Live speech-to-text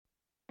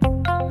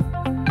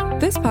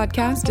This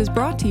podcast is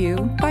brought to you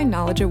by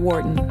Knowledge at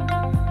Wharton.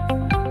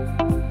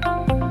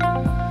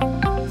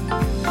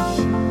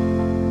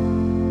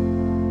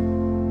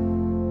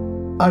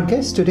 Our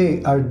guests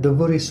today are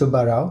Duvvuri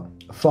Subba Rao,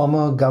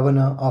 former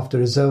governor of the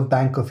Reserve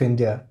Bank of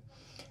India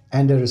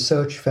and a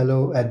research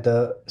fellow at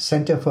the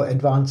Center for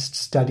Advanced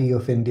Study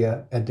of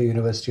India at the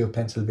University of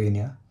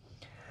Pennsylvania.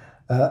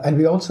 And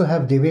we also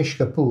have Devesh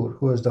Kapoor,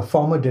 who was the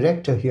former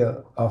director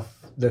here of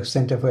the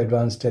Center for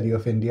Advanced Study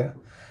of India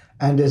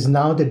and is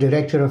now the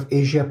director of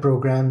Asia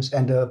programs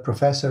and a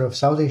professor of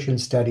South Asian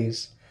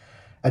Studies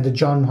at the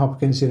Johns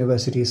Hopkins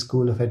University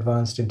School of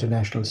Advanced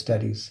International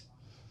Studies.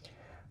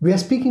 We are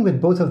speaking with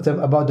both of them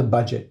about the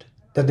budget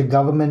that the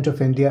government of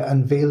India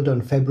unveiled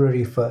on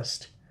February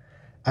 1st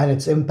and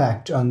its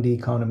impact on the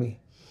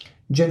economy.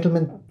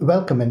 Gentlemen,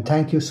 welcome and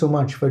thank you so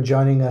much for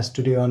joining us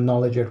today on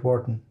Knowledge at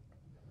Wharton.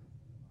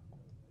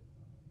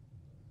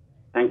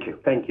 Thank you.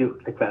 Thank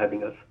you for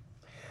having us.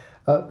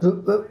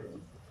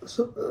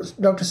 So,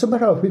 Dr.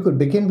 Subba Rao, if we could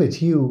begin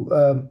with you.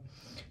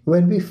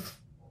 When we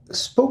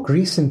spoke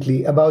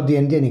recently about the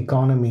Indian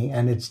economy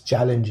and its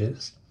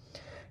challenges,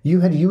 you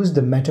had used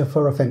the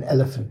metaphor of an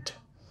elephant.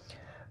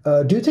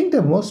 Do you think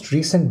the most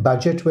recent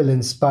budget will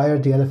inspire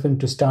the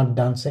elephant to start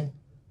dancing?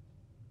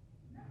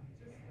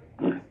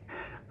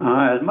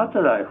 As much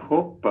as I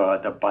hope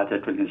the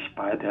budget will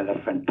inspire the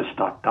elephant to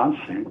start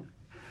dancing,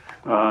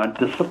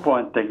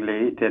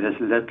 disappointingly, there is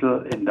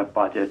little in the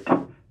budget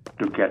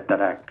to get that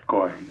act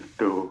going,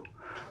 to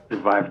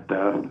revive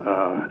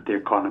the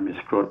economy's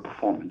growth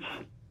performance.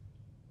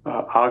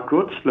 Our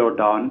growth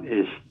slowdown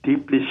is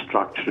deeply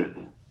structural,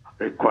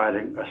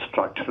 requiring a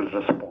structural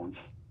response.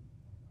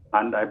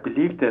 And I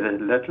believe there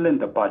is little in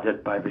the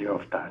budget by way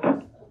of that.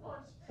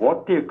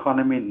 What the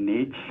economy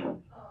needs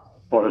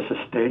for a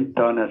sustained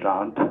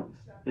turnaround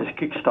is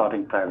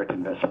kickstarting private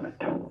investment.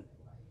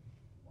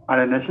 And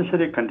a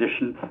necessary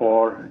condition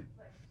for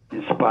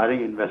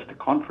inspiring investor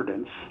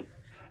confidence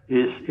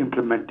is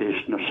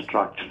implementation of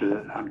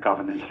structural and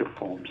governance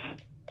reforms.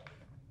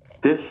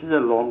 This is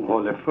a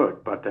long-haul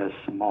effort, but as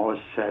Mao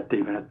said,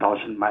 even a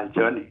 1,000-mile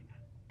journey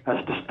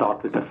has to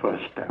start with the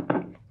first step.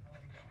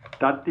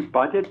 That the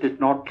budget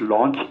did not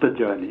launch the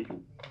journey,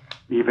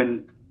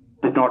 even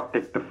did not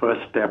take the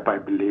first step, I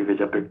believe, is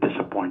a big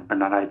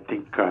disappointment. And I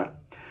think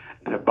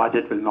the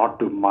budget will not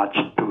do much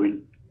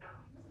to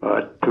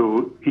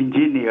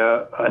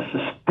engineer a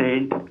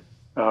sustained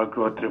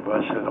growth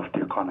reversal of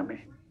the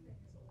economy.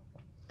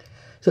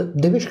 So,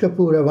 Devesh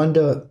Kapoor, I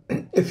wonder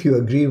if you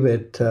agree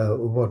with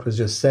what was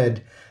just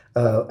said,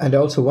 and I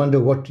also wonder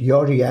what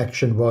your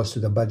reaction was to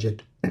the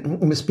budget.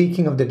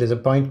 Speaking of the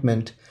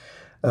disappointment,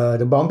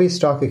 the Bombay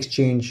Stock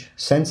Exchange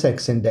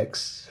Sensex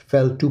index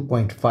fell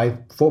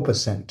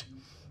 2.54%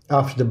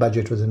 after the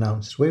budget was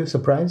announced. Were you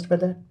surprised by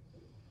that?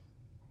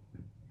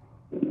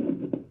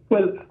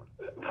 Well,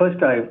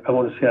 first I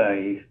want to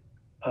say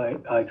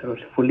I sort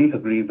of fully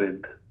agree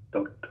with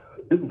Dr.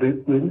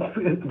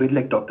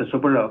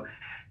 Subba Rao.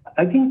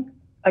 I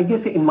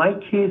guess in my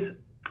case,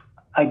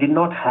 I did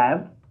not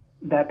have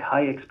that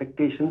high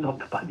expectations of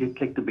the budget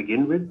to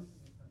begin with.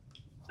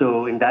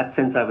 So in that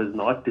sense, I was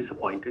not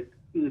disappointed.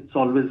 It's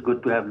always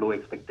good to have low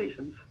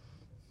expectations.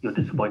 You're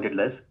disappointed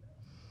less.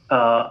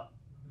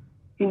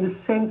 In the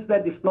sense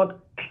that it's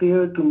not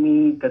clear to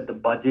me that the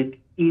budget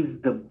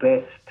is the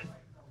best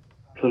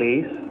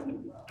place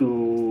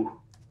to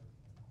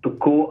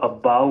go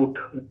about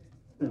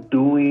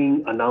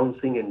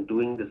announcing and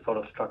doing the sort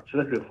of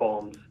structural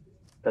reforms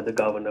that the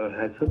governor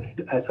has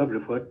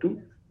referred to.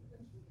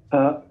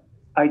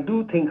 I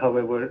do think,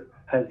 however,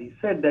 as he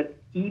said, that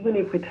even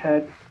if it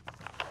had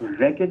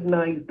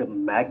recognized the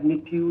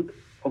magnitude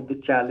of the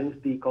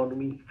challenge the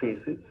economy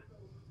faces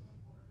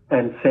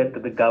and said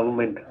that the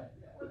government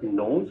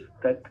knows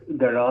that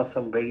there are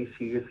some very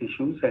serious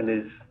issues and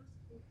is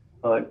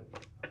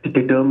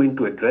determined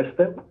to address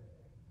them,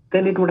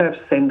 then it would have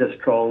sent a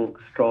strong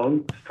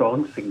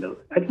signal.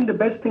 I think the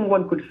best thing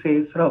one could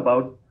say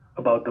about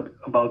the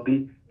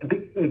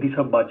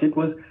budget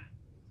was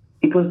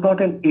it was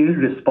not an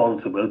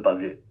irresponsible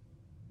budget,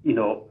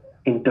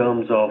 in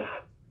terms of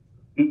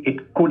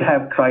it could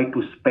have tried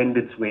to spend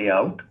its way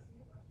out.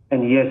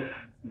 And yes,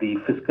 the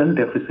fiscal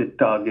deficit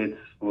targets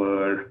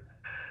were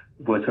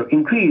sort of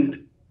increased,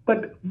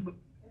 but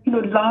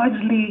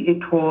largely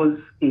it was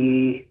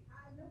a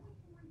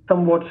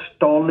somewhat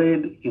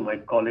stolid, you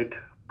might call it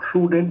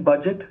prudent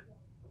budget,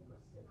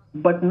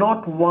 but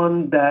not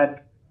one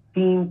that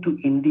seemed to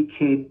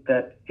indicate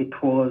that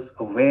it was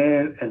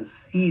aware and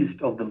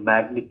seized of the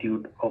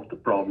magnitude of the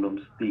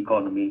problems the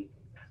economy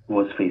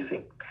was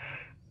facing.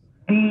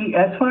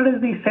 As far as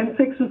the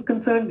Sensex was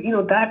concerned,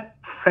 that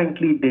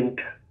frankly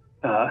didn't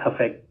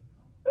affect.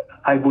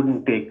 I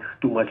wouldn't take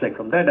too much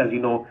from that. As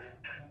you know,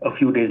 a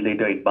few days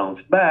later it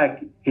bounced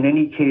back. In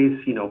any case,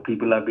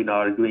 people have been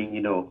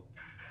arguing,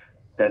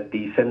 that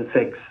the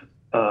Sensex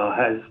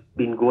has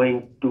been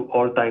going to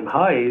all-time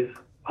highs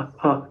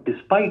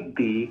despite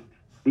the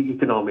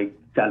economic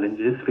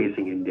challenges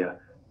facing India.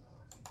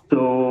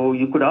 So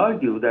you could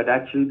argue that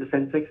actually the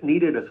Sensex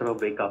needed a sort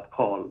of wake-up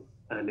call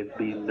and it's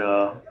been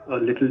a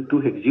little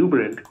too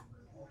exuberant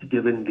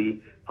given the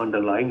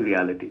underlying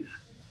realities.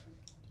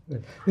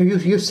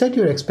 You said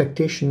your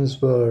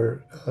expectations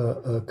were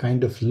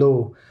kind of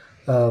low.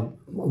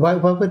 Why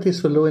were they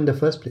so low in the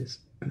first place?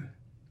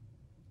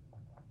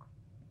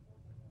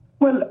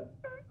 Well,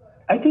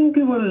 I think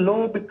they were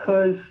low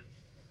because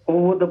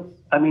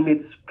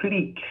it's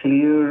pretty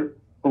clear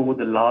over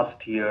the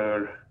last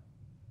year,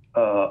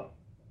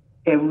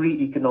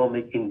 every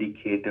economic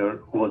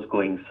indicator was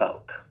going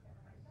south,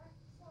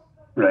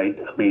 right?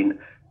 I mean,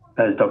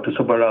 as Dr.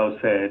 Subbarao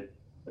said,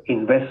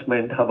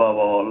 investment above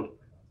all,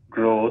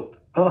 growth,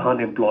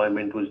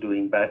 unemployment was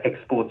doing bad,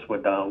 exports were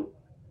down.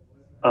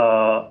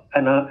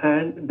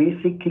 And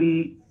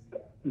basically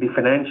the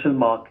financial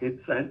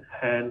markets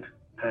and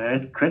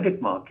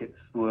credit markets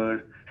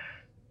were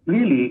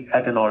really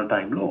at an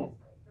all-time low.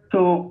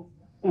 So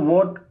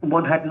what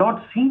one had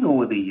not seen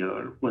over the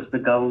year was the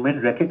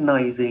government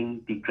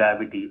recognizing the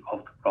gravity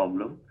of the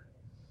problem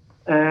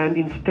and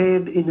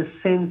instead, in a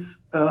sense,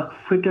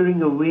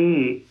 frittering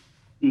away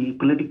the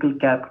political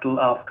capital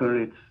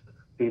after its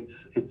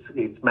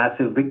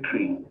massive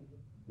victory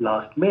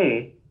last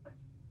May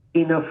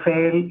in a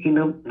very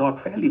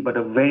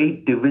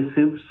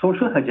divisive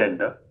social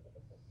agenda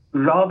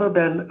rather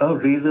than a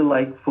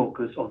razor-like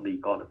focus on the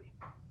economy.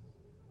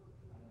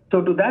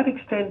 So to that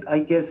extent, I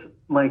guess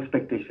my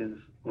expectations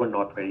were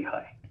not very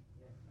high.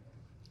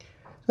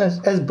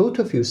 As both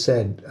of you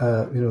said,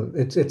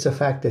 it's a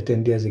fact that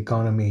India's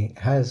economy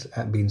has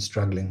been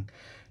struggling.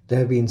 There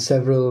have been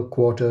several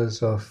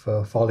quarters of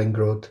falling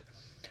growth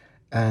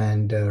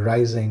and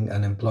rising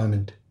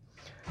unemployment.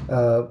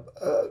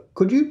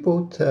 Could you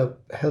both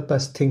help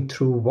us think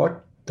through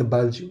what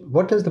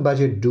does the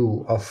budget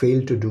do or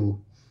fail to do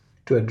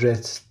to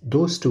address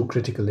those two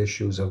critical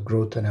issues of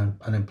growth and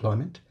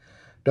unemployment?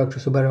 Dr.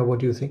 Subbarao, what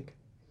do you think?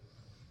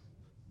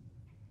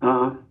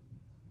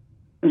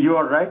 You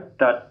are right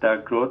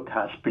that growth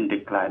has been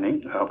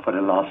declining. For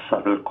the last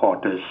several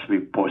quarters, we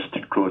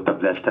posted growth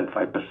of less than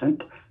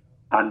 5%.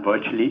 And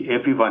virtually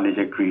everyone is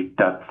agreed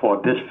that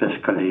for this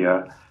fiscal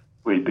year,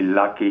 we'll be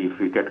lucky if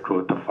we get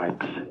growth of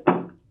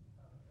 5%.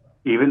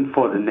 Even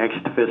for the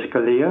next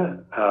fiscal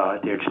year,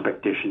 the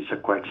expectations are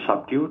quite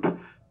subdued.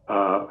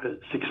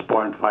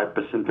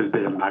 6.5% will be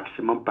the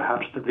maximum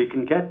perhaps that we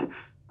can get.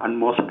 And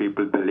most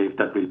people believe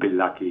that we'll be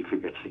lucky if we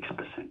get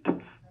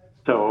 6%.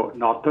 So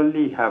not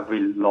only have we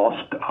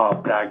lost our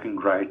bragging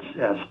rights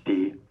as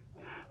the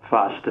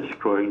fastest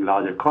growing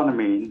large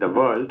economy in the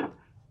world,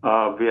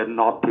 we are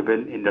not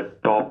even in the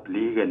top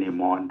league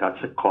anymore. And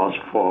that's a cause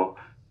for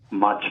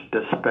much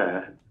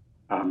despair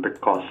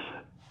because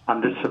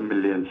hundreds of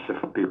millions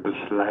of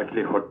people's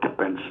livelihood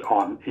depends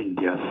on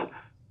India's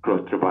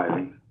growth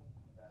reviving.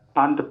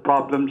 And the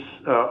problems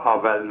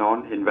are well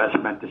known.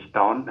 Investment is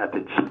down at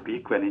its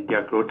peak when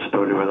India growth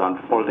story was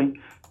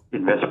unfolding.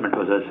 Investment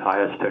was as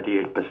high as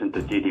 38%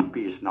 of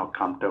GDP. Has now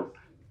come to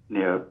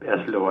near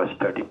as low as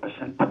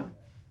 30%.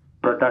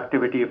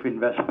 Productivity of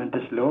investment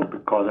is low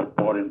because of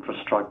poor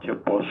infrastructure,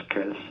 poor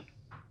skills.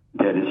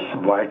 There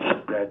is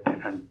widespread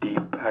and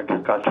deep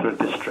agricultural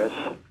distress.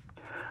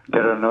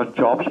 There are no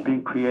jobs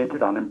being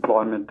created.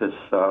 Unemployment is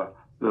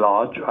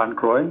large and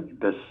growing.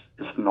 This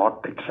is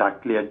not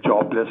exactly a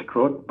jobless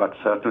growth, but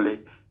certainly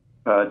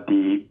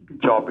the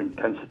job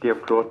intensity of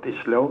growth is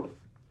low.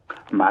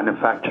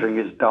 Manufacturing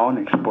is down.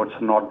 Exports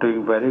are not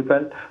doing very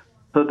well.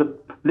 So the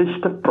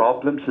list of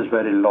problems is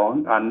very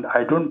long, and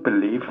I don't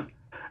believe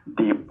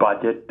the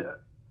budget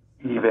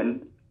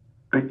even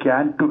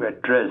began to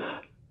address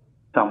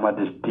some of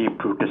these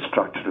deep-rooted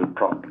structural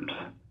problems.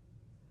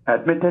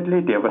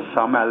 Admittedly, there were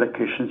some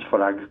allocations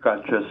for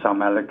agriculture, some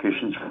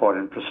allocations for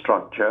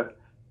infrastructure,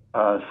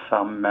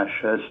 some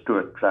measures to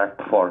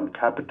attract foreign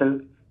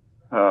capital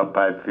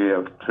by way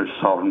of through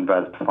sovereign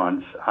wealth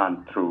funds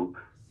and through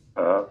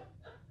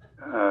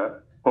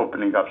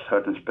opening up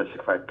certain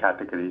specified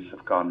categories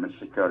of government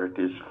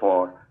securities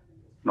for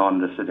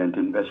non-resident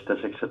investors,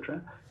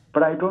 etc.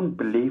 But I don't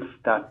believe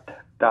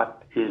that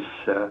that is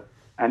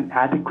an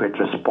adequate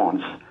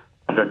response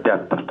to the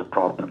depth of the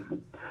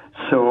problem.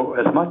 So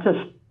as much as,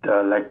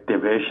 like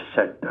Devesh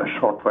said a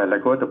short while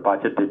ago, the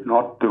budget did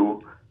not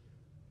do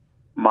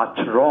much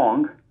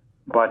wrong,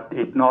 but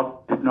it did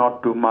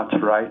not do much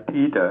right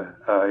either.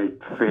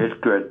 It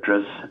failed to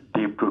address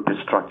deep-rooted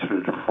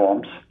structural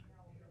reforms.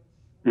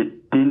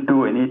 It didn't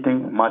do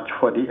anything much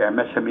for the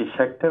MSME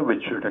sector,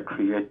 which should have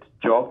created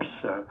jobs.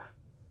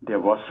 There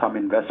was some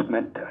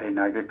investment in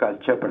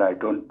agriculture, but I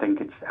don't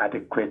think it's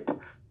adequate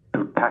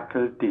to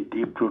tackle the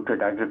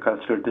deep-rooted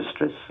agricultural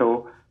distress.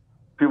 So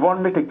if you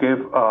want me to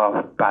give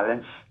a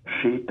balance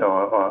sheet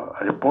or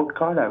a report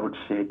card, I would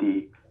say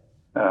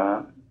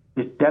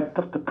the depth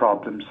of the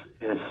problems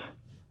is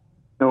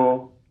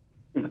so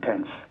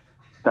intense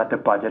that the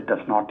budget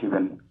does not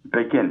even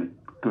begin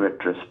to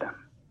address them.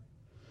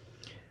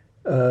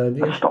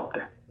 I'll stop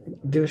there.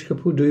 Devesh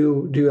Kapoor,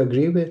 do you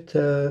agree with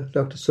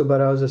Dr.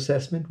 Subbarao's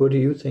assessment? What do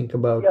you think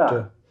about?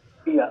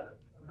 Yeah.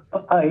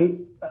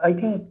 I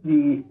think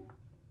the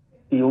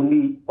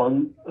only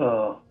one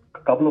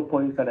couple of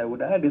points that I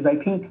would add is I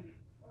think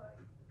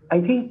I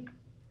think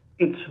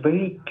it's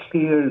very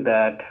clear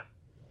that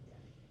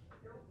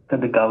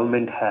the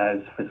government has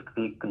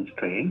fiscal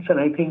constraints, and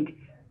I think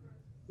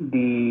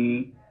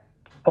the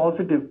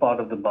positive part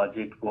of the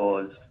budget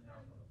was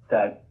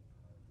that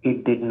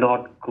it did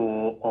not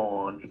go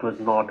on. It was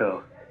not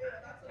a.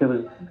 There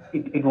was.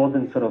 It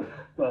wasn't sort of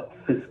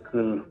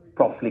fiscal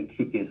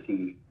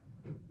profligacy.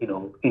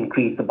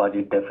 Increase the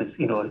budget deficit.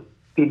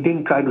 It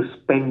didn't try to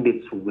spend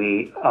its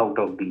way out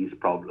of these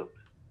problems,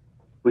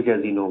 which,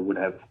 as you know, would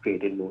have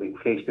created more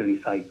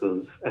inflationary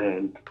cycles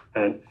and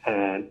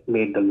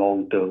made the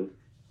long term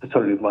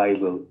sort of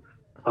revival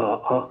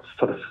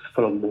sort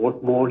of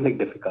more like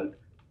difficult.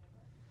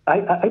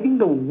 I think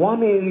the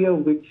one area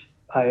which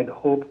I had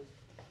hoped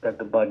that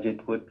the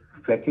budget would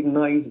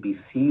recognize, be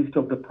seized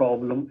of the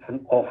problem,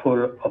 and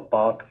offer a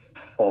path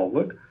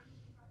forward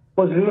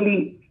was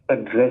really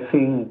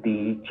addressing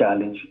the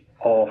challenge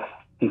of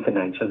the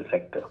financial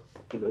sector.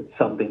 It's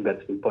something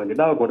that's been pointed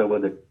out, whatever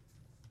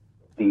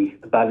the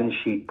balance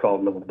sheet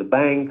problem of the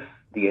banks,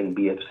 the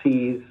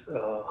NBFCs,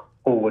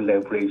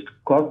 over-leveraged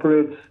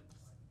corporates.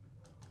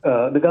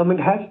 The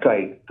government has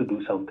tried to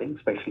do something,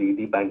 especially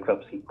the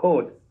bankruptcy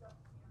code.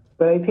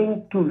 But I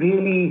think to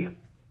really,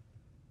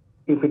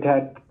 if it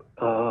had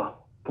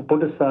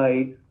put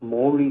aside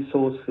more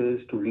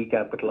resources to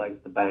recapitalize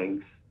the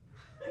banks,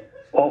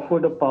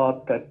 offered a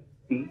path that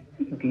the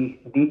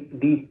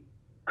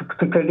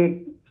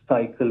credit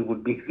cycle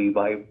would be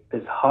revived.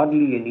 There's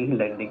hardly any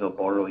lending or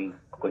borrowing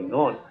going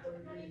on.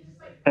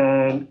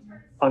 And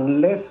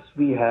unless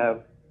we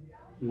have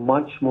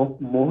much more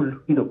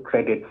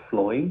credit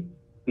flowing,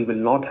 we will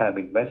not have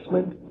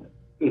investment.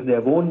 If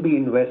there won't be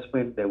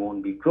investment, there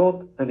won't be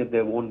growth. And if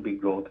there won't be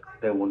growth,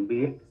 there won't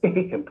be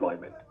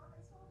employment.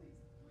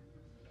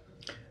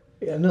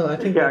 Yeah, no, I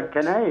think. Yeah,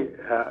 can I,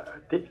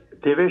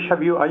 Devesh,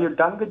 are you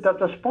done with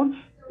that response?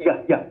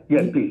 Yeah,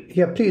 please.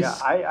 Yeah, please. Yeah,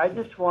 I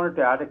just wanted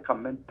to add a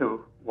comment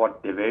to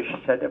what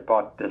Devesh said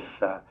about this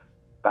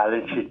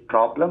balance sheet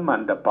problem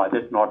and the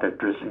budget not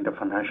addressing the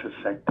financial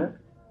sector.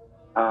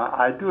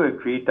 I do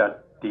agree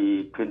that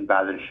the twin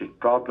balance sheet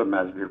problem,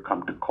 as we've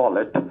come to call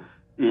it,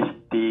 is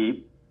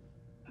the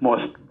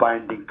most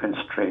binding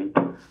constraint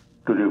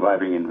to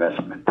reviving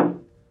investment,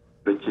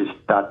 which is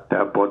that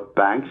both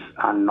banks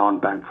and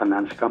non-bank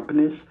finance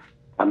companies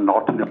are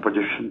not in a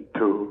position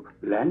to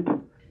lend,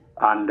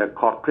 and the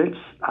corporates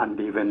and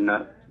even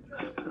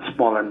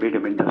small and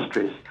medium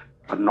industries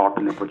are not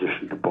in a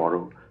position to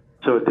borrow.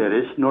 So there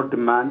is no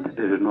demand,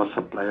 there is no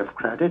supply of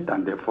credit,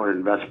 and therefore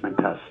investment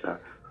has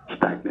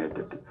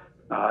stagnated.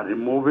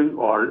 Removing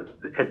or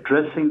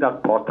addressing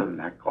that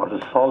bottleneck or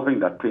resolving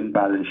that twin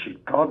balance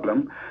sheet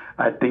problem,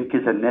 I think,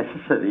 is a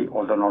necessary,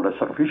 although not a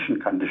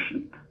sufficient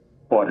condition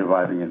for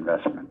reviving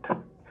investment.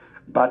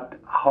 But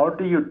how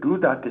do you do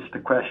that is the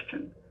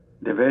question.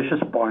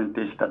 Devesh's point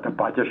is that the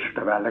budget should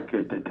have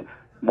allocated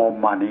more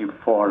money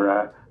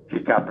for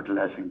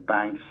recapitalizing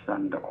banks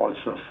and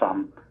also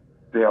some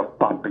way of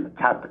pumping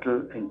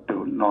capital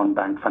into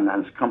non-bank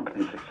finance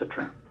companies,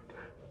 etc.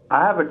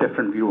 I have a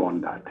different view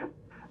on that.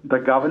 The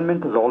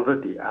government has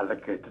already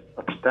allocated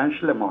a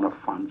substantial amount of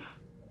funds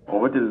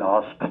over the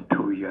last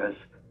 2 years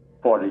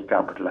for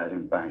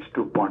recapitalizing banks,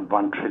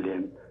 2.1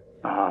 trillion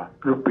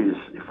rupees,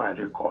 if I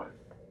recall.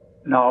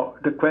 Now,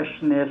 the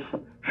question is,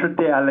 should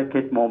they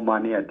allocate more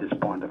money at this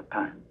point of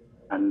time?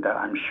 And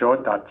I'm sure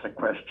that's a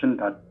question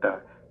that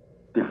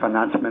the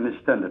finance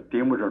minister and the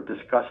team would have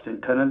discussed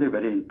internally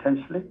very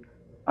intensely.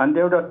 And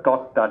they would have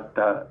thought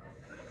that,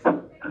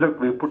 look,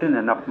 we put in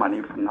enough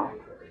money for now.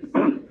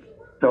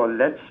 So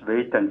let's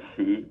wait and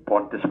see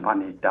what this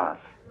money does.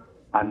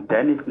 And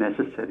then, if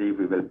necessary,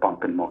 we will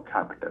pump in more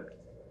capital.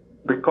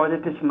 Because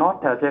it is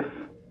not as if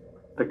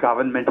the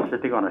government is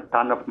sitting on a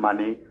ton of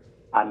money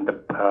and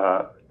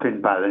the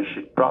twin balance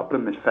sheet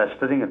problem is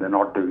festering and they're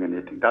not doing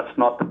anything. That's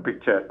not the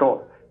picture at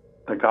all.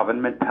 The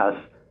government has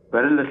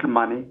very little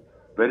money,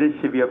 very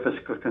severe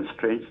fiscal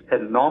constraints,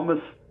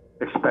 enormous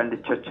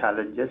expenditure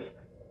challenges.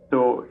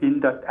 So in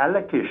that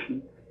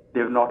allocation,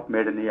 they've not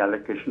made any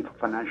allocation for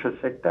financial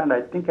sector. And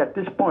I think at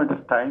this point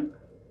of time,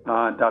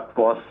 that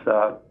was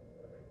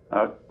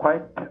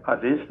quite a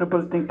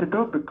reasonable thing to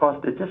do,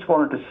 because they just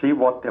wanted to see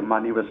what their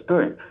money was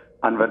doing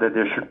and whether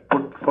they should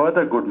put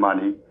further good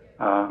money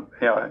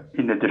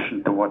in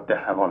addition to what they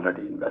have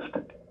already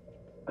invested.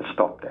 I'll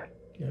stop there.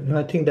 No,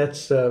 I think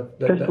that's...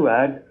 just to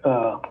add...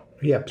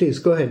 yeah, please,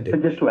 go ahead,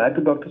 Dave. Just to add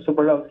to Dr.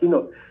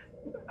 Subbarao,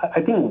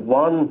 I think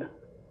one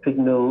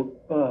signal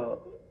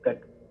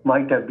that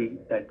might have been,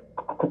 that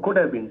could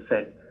have been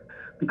said,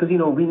 because, we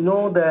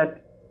know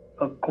that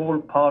a core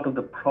part of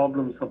the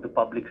problems of the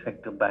public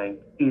sector bank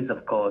is,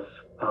 of course,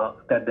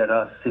 that there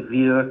are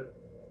severe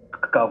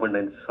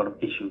governance sort of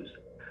issues.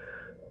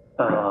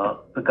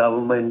 The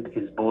government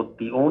is both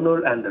the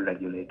owner and the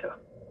regulator.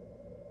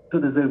 So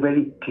there's a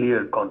very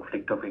clear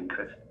conflict of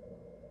interest.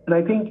 And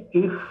I think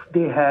if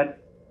they had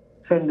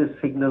sent a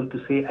signal to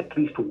say at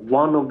least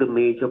one of the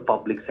major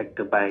public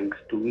sector banks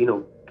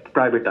to,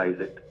 privatize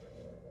it,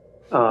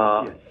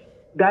 yes.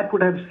 that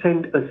would have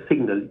sent a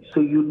signal.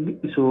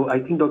 So I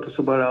think Dr.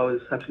 Subbarao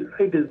is absolutely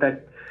right. Is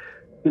that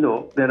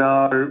there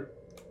are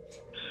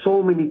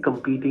so many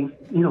competing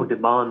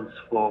demands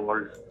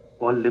for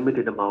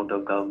unlimited amount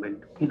of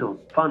government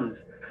funds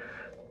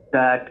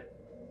that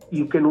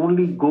you can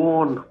only go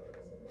on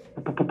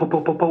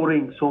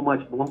pouring so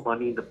much more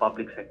money in the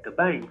public sector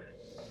banks.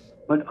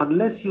 But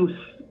unless you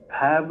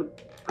have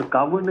the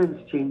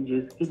governance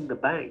changes in the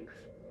banks,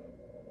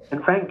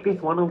 and frankly,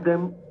 one of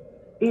them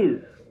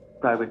is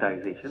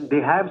privatization.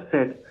 They have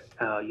said,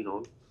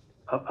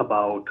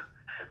 about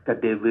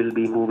that they will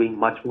be moving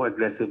much more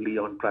aggressively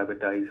on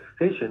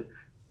privatization,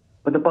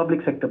 but the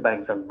public sector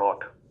banks are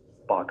not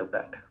part of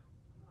that.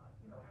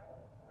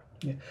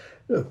 Yeah.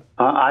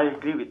 I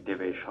agree with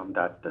Devesh on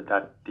that.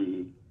 That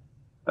the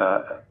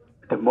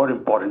more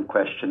important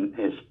question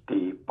is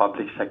the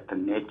public sector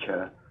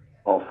nature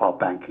of our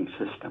banking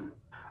system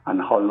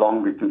and how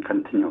long we can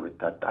continue with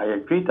that. I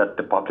agree that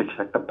the public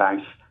sector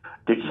banks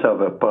did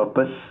serve a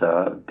purpose.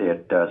 They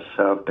had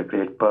served a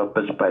great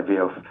purpose by way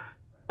of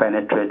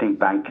penetrating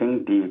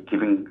banking,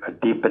 giving a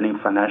deepening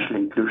financial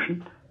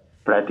inclusion.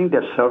 But I think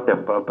they've served their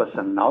purpose,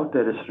 and now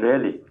there is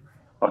really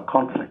a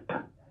conflict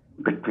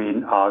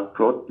between our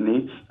growth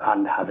needs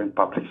and having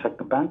public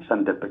sector banks,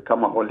 and they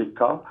become a holy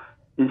cow.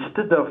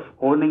 Instead of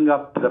owning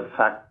up to the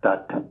fact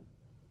that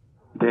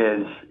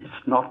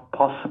it's not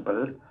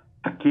possible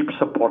to keep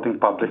supporting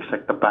public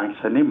sector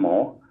banks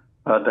anymore,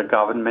 the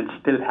government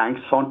still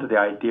hangs on to the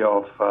idea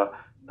of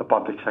the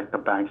public sector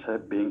banks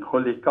being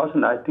holy cows,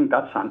 and I think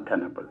that's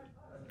untenable.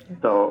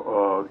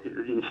 So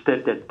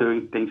instead, they're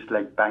doing things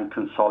like bank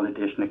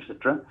consolidation,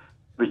 etc.,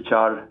 which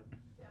are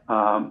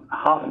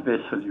halfway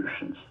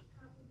solutions.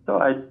 So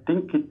I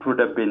think it would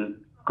have been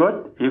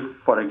good if,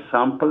 for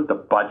example, the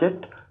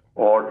budget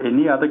or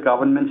any other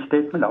government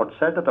statement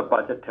outside of the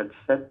budget had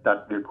said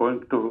that we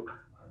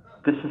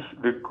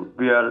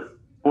are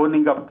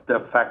owning up to the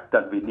fact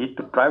that we need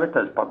to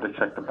privatize public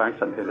sector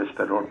banks, and there is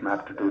the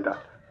roadmap to do that.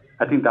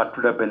 I think that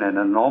would have been an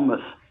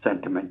enormous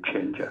sentiment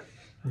changer.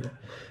 Yeah.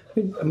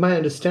 My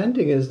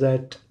understanding is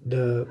that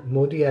the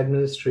Modi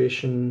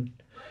administration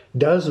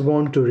does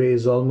want to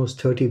raise almost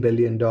 $30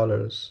 billion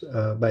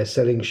by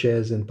selling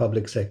shares in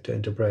public sector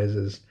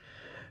enterprises,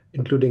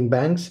 including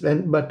banks,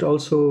 but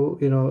also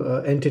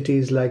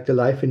entities like the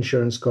Life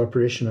Insurance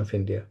Corporation of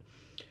India.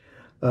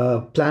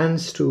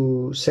 Plans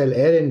to sell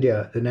Air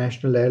India, the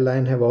national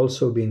airline, have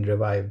also been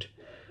revived.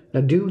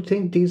 Now, do you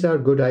think these are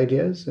good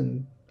ideas?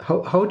 And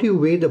how do you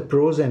weigh the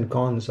pros and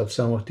cons of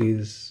some of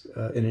these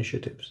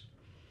initiatives?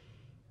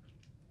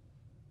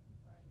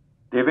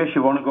 Devesh,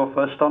 you want to go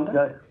first on that?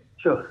 Yeah,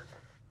 sure.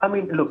 I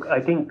mean, look, I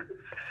think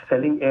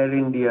selling Air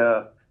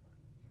India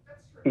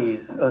is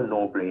a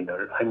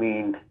no-brainer. I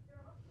mean,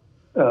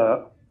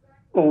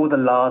 over the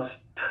last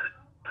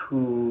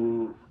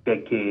 2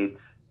 decades,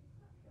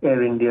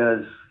 Air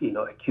India's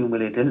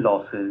accumulated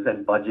losses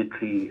and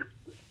budgetary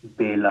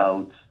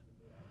bailouts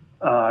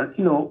are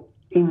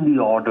in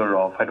the order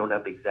of, I don't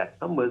have the exact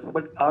numbers,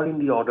 but are in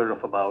the order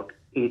of about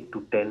 $8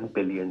 to $10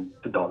 billion.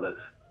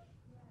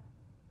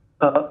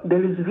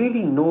 There is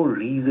really no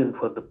reason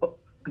for the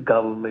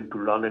government to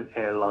run an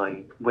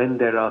airline when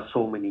there are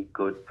so many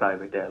good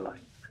private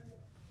airlines.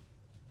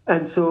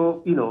 And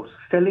so,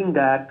 selling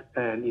that,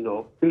 and,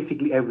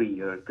 basically every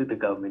year the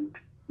government,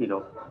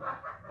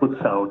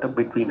 puts out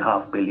between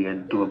 $500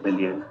 million to $1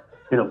 billion,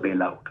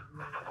 bailout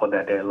for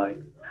that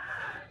airline.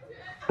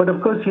 But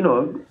of course,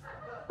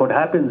 what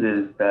happens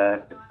is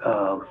that,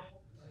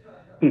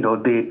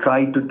 they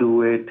tried to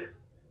do it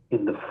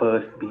in the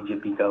first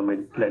BJP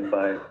government led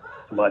by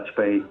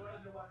Vajpayee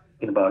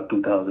in about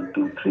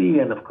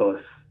 2002-03, and of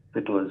course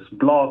it was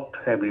blocked.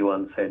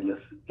 Everyone said,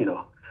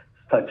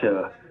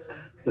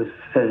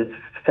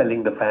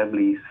 selling the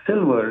family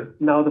silver.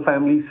 Now the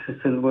family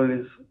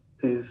silver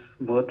is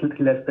worth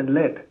little less than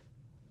lead.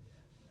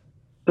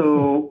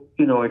 So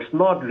it's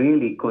not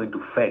really going to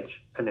fetch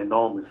an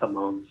enormous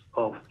amount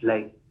of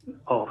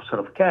sort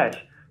of cash.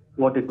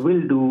 What it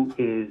will do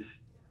is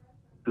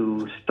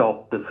to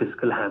stop the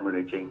fiscal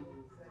hemorrhaging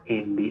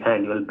in the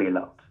annual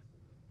bailouts.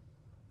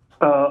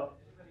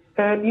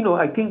 And,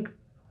 I think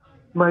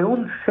my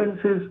own sense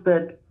is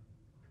that,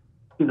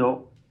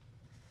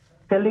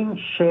 selling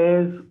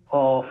shares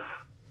for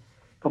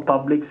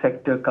public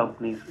sector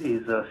companies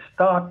is a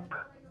start,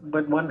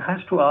 but one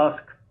has to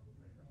ask,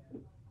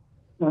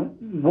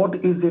 what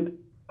is it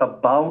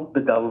about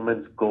the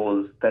government's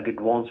goals that it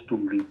wants to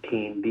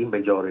retain the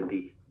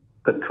majority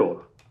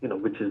control,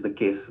 which is the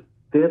case.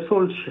 They have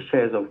sold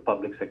shares of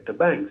public sector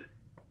banks,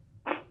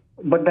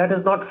 but that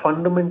has not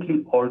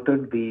fundamentally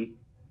altered the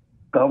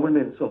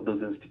governance of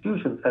those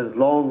institutions as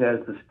long as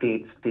the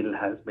state still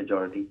has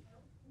majority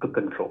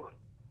control.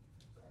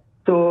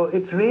 So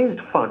it's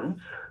raised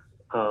funds,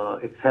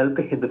 it's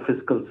helping in the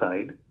fiscal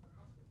side,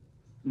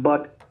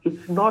 but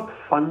it's not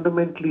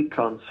fundamentally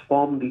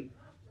transformed the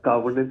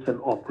governance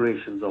and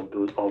operations of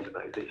those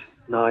organizations.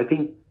 Now, I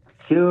think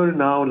here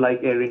now,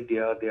 like Air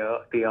India,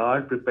 they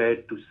are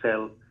prepared to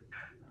sell,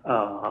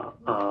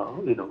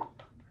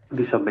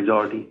 these are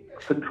majority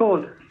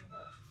controlled.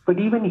 But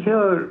even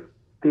here,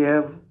 they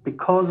have,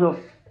 because of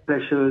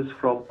pressures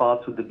from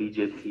parts of the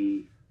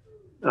BJP,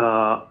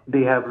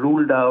 they have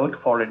ruled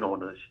out foreign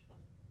ownership,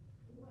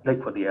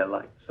 like for the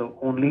airlines. So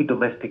only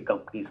domestic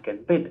companies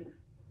can bid,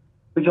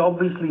 which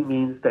obviously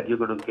means that you're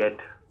going to get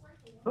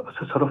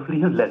sort of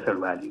lesser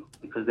value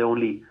because there are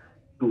only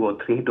 2 or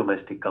 3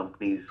 domestic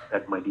companies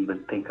that might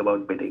even think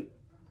about bidding.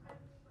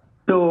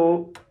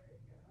 So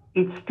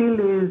it still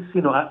is,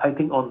 I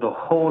think on the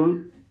whole,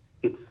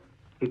 it's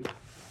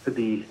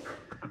the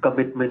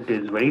commitment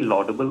is very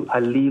laudable.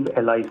 I'll leave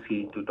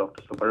LIC to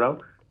Dr. Subbarao.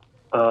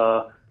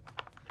 All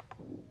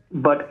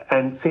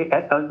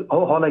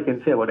I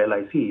can say about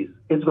LIC is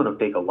it's going to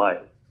take a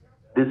while.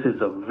 This is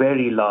a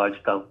very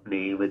large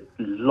company with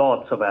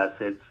lots of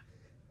assets,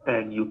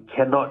 and you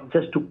cannot,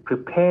 just to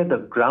prepare the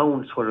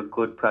grounds for a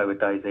good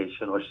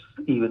privatization or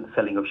even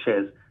selling of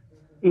shares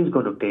is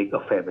going to take a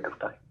fair bit of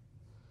time.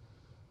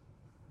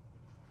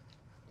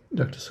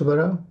 Dr.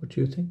 Subbarao, what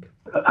do you think?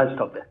 I'll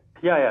stop there.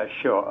 Yeah,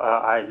 sure.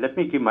 Let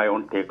me give my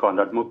own take on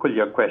that. Mukul,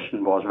 your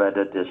question was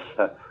whether this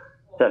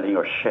selling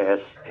of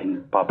shares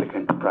in public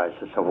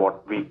enterprises, or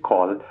what we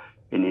call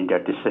in India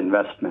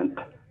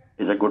disinvestment,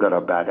 is a good or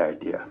a bad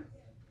idea.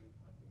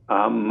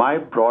 My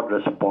broad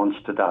response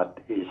to that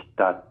is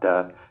that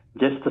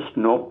just as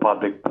no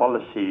public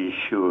policy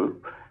issue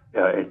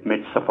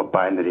admits of a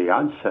binary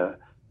answer,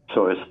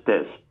 so is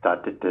this,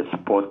 that it is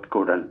both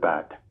good and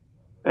bad.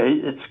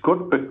 It's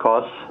good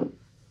because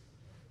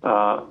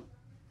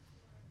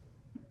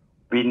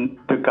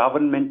the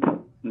government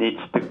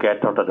needs to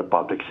get out of the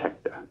public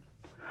sector.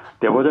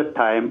 There was a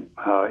time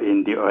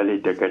in the early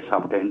decades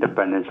after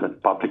independence when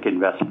public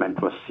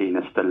investment was seen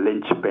as the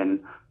linchpin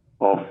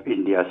of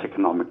India's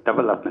economic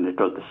development. It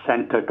was the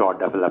center to our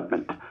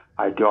development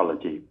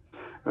ideology,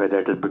 whether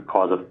it is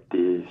because of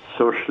the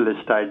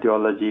socialist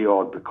ideology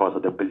or because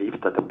of the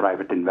belief that the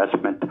private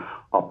investment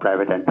or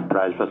private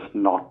enterprise was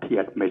not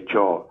yet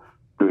mature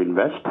to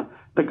invest.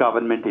 The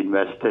government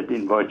invested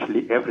in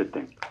virtually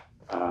everything.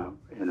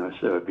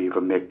 So we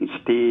were making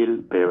steel,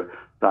 we were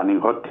running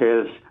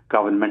hotels,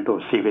 government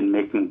was even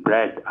making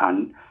bread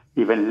and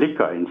even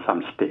liquor in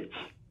some states.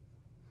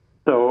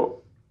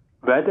 So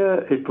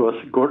whether it was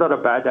good or a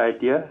bad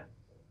idea,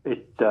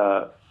 it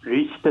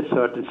reached a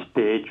certain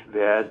stage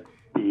where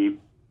the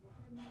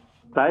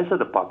size of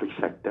the public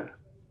sector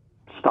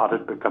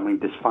started becoming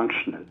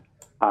dysfunctional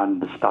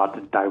and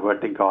started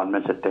diverting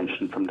government's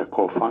attention from the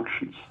core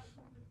functions.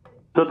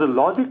 So the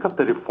logic of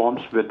the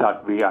reforms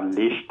that we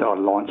unleashed or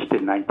launched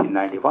in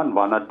 1991,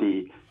 one of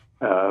the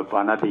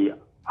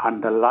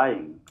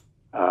underlying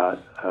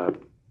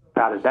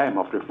paradigm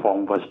of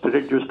reform was to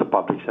reduce the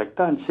public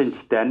sector, and since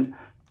then,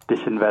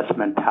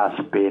 disinvestment has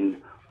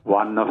been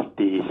one of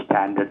the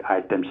standard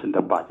items in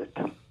the budget.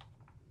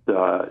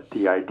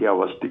 The idea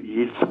was to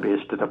yield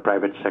space to the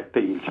private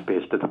sector, yield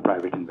space to the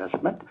private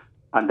investment,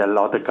 and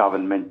allow the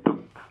government to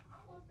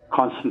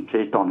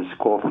concentrate on its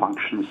core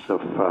functions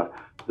of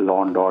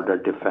law and order,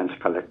 defense,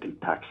 collecting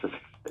taxes,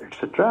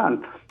 etc.,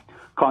 and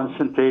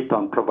concentrate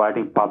on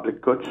providing public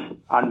goods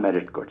and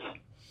merit goods.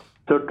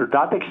 So to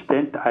that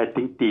extent, I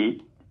think the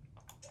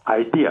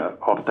idea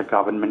of the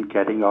government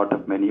getting out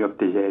of many of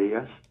these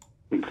areas,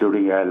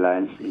 including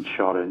airlines,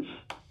 insurance,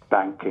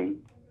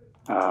 banking,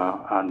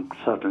 and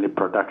certainly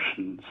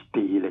production,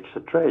 steel,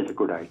 etc., is a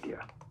good idea.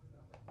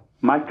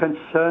 My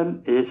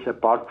concern is,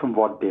 apart from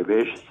what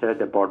Devesh said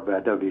about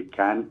whether we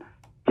can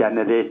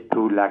generate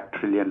 2 lakh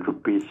trillion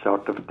rupees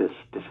out of this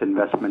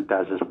disinvestment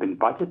as has been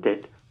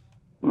budgeted,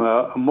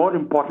 a more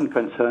important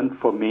concern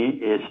for me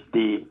is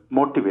the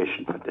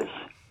motivation for this.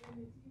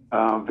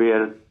 We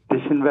are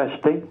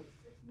disinvesting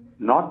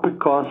not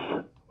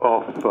because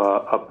of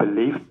a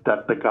belief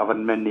that the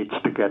government needs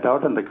to get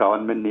out and the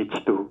government needs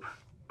to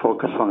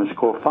focus on its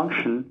core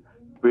function.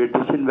 We are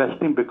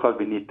disinvesting because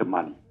we need the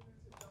money.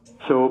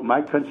 So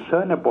my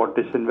concern about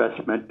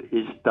disinvestment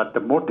is that the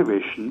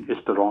motivation is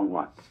the wrong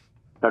one,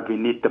 that we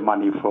need the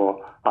money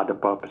for other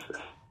purposes.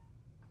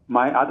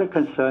 My other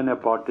concern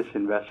about this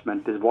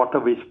investment is, what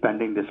are we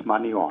spending this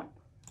money on?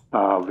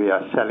 We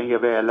are selling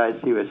away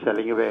LIC, we're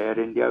selling away Air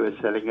India, we're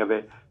selling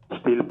away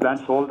steel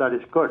plants, all that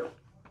is good.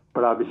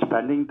 But are we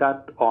spending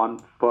that on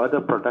further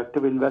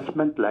productive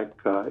investment like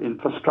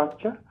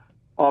infrastructure?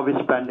 Or are we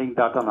spending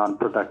that on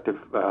unproductive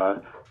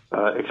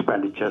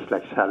expenditures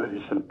like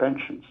salaries and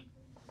pensions?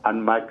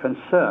 And my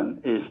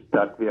concern is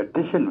that we are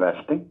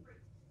disinvesting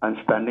and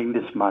spending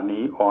this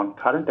money on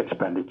current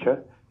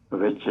expenditure,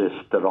 which is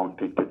the wrong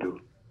thing to do.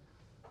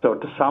 So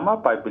to sum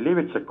up, I believe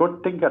it's a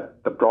good thing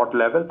at the broad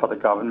level for the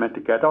government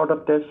to get out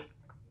of this,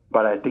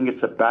 but I think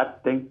it's a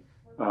bad thing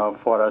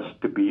for us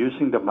to be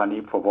using the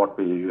money for what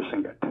we are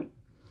using it.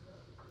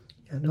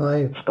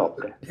 Stop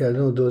there. Yeah,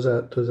 no, those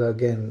are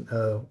again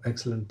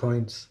excellent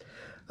points.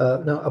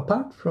 Now,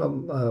 apart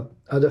from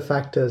other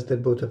factors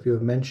that both of you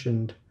have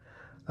mentioned,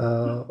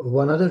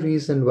 one other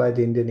reason why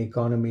the Indian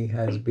economy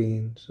has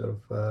been sort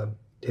of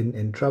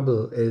in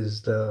trouble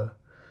is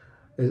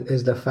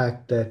the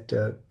fact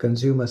that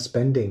consumer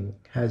spending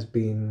has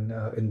been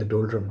in the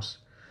doldrums.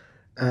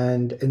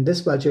 And in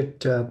this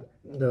budget,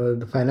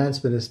 the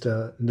finance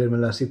minister,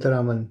 Nirmala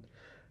Sitharaman,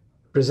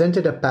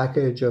 presented a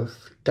package of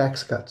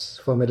tax cuts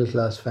for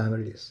middle-class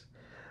families.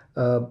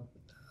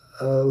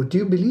 Do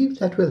you believe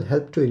that will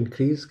help to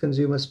increase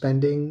consumer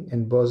spending?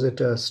 And was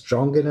it a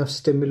strong enough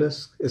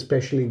stimulus,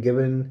 especially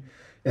given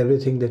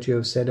everything that you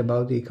have said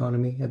about the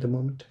economy at the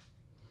moment?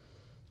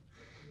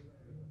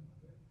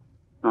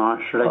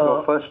 Should I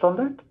go first on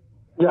that?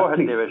 Yeah, go ahead,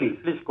 please,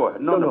 Devesh. Please go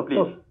ahead. No,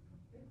 please.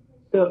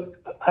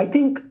 I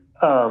think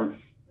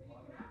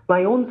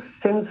my own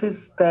sense is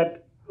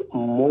that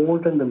more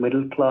than the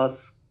middle class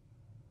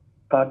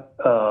cut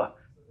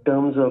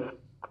terms of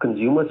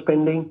consumer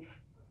spending,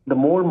 the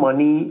more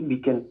money we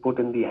can put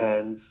in the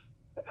hands,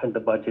 and the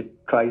budget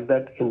tries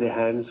that, in the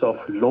hands of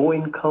low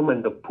income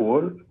and the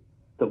poor,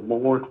 the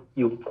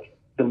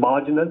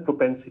marginal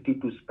propensity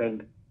to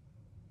spend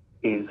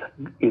is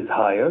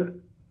higher.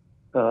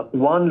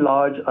 One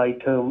large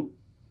item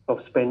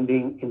of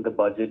spending in the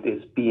budget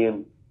is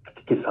PM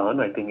Kisan.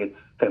 I think it's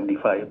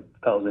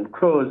 75,000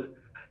 crores.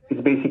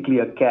 It's basically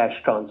a cash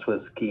transfer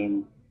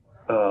scheme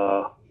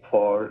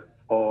for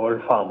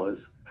farmers.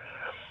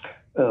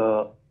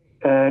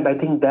 And I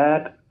think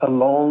that,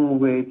 along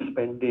with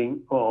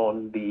spending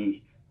on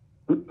the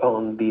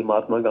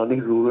Mahatma Gandhi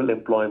Rural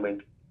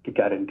Employment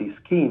Guarantee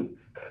Scheme,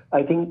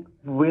 I think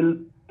will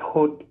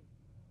put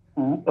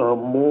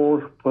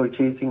more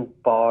purchasing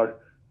power,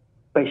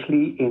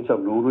 especially in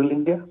some rural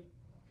India.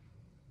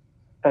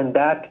 And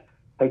that,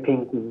 I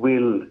think,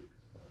 will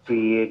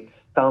create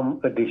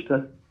some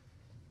additional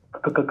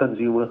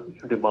consumer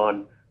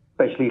demand,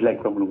 especially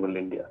like from rural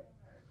India.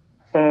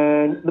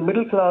 And the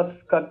middle class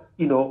cut,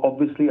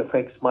 obviously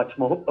affects much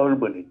more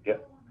urban India.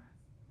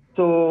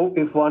 So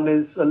if one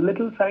is a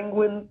little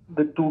sanguine,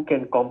 the two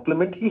can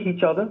complement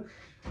each other.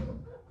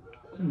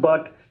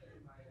 But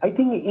I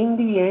think in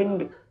the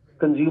end,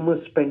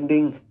 consumer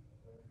spending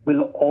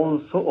will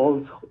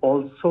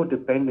also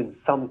depend in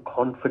some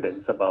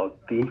confidence about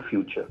the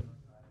future.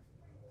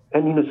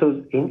 And,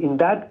 so in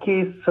that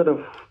case, sort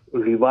of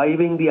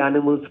reviving the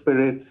animal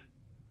spirits,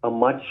 a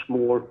much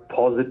more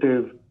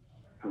positive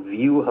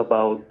view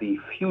about the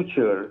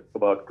future,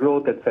 about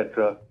growth,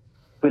 etc.,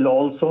 will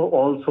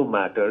also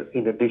matter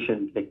in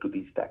addition to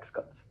these tax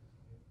cuts.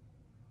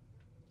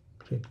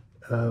 Okay.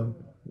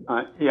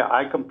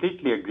 I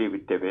completely agree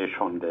with Devesh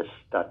on this,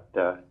 that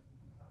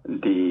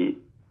the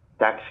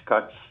tax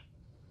cuts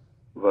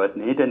were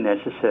neither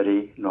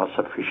necessary nor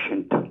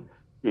sufficient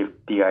if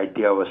the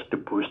idea was to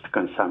boost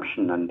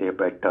consumption and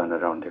thereby turn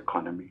around the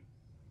economy.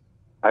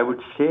 I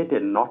would say they're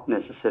not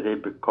necessary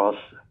because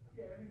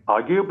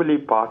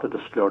arguably part of the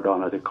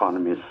slowdown of the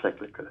economy is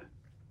cyclical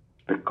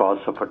because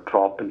of a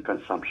drop in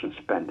consumption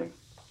spending.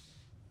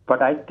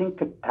 But I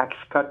think a tax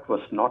cut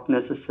was not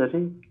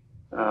necessary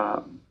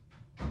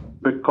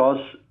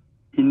because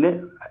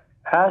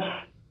as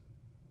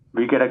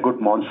we get a good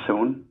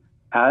monsoon,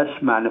 as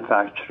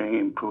manufacturing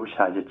improves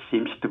as it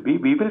seems to be,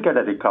 we will get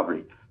a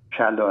recovery,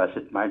 shallow as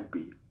it might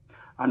be.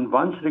 And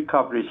once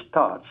recovery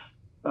starts,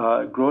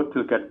 growth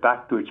will get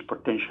back to its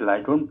potential.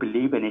 I don't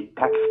believe any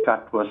tax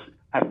cut was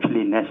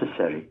actually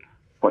necessary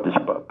for this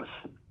purpose.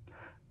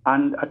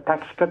 And a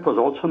tax cut was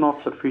also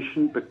not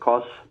sufficient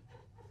because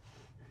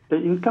the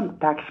income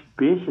tax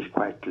base is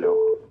quite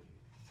low.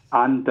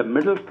 And the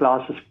middle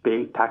class is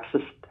paying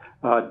taxes.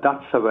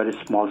 That's a very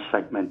small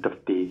segment of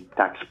the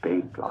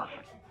tax-paying class.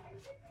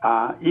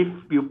 If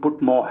you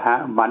put more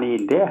money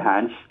in their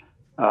hands,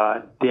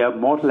 they are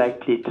more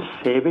likely to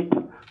save it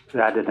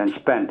rather than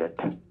spend it.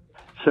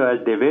 So as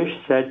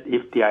Devesh said,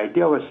 if the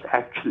idea was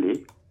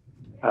actually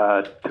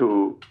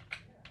to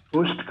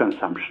boost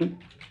consumption,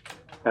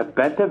 a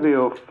better way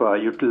of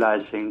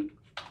utilizing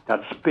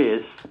that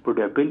space would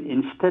have been,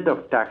 instead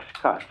of tax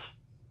cuts,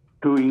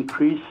 to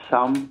increase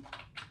some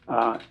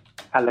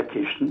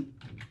allocation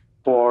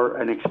for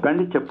an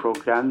expenditure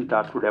program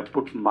that would have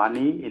put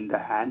money in the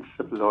hands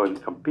of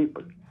low-income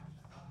people.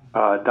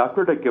 That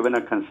would have given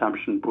a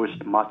consumption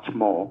boost much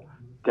more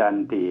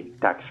than the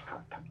tax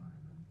cut.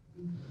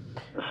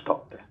 I'll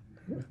stop there.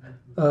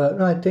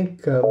 No, I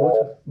think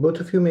both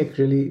of you make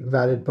really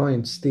valid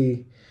points.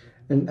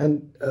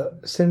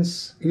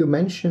 Since you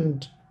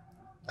mentioned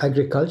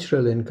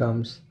agricultural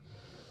incomes,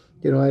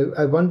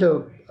 I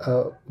wonder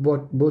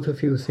what both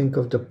of you think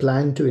of the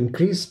plan to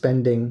increase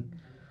spending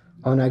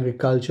on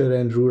agriculture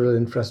and rural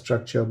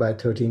infrastructure by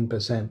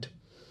 13%.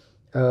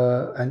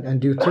 And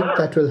do you think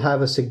that will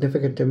have a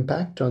significant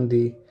impact on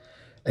the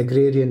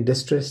agrarian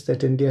distress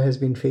that India has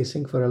been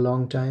facing for a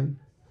long time?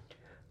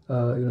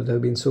 There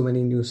have been so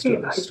many news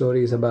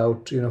stories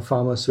about,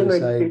 farmer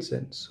suicides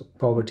and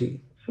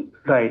poverty.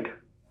 Right.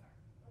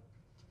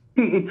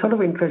 It's sort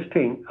of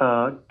interesting.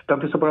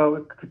 Dr.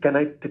 Subbarao, can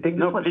I take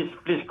this one? No,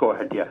 please go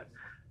ahead, yeah.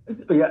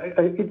 Yeah,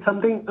 it's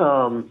something,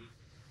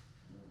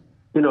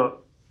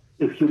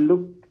 if you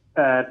look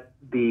at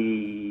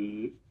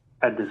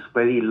this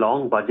very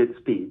long budget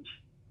speech,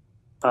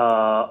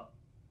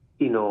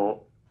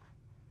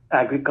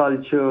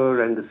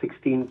 agriculture and the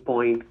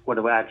 16-point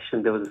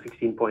action, there was a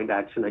 16-point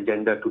action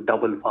agenda to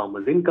double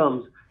farmers'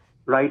 incomes,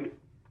 right?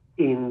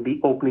 in the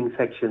opening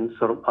section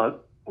of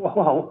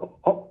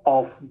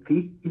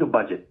the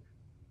budget.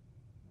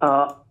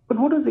 But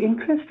what was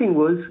interesting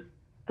was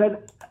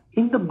that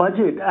in the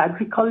budget,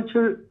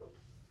 agriculture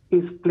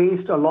is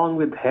placed along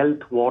with health,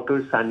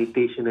 water,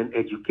 sanitation, and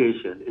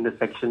education in a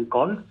section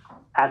called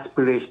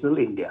Aspirational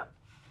India.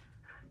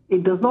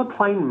 It does not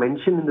find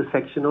mention in the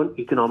section on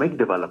economic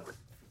development.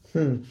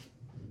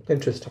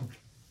 Interesting.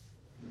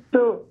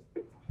 So,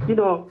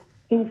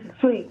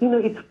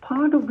 it's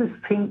part of this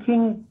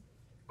thinking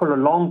for a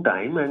long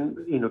time. And,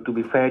 to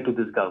be fair to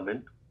this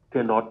government,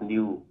 they're not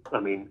new. I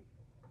mean,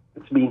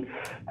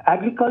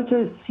 agriculture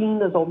is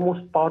seen as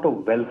almost part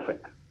of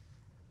welfare.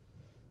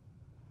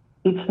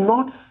 It's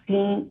not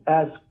seen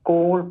as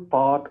core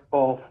part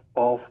of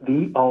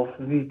the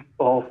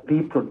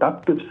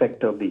productive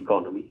sector of the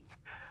economy.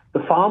 The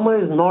farmer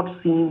is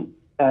not seen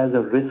as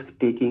a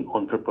risk-taking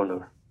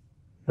entrepreneur.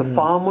 The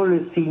farmer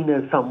is seen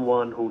as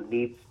someone who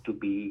needs to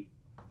be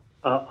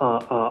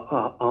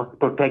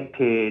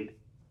protected,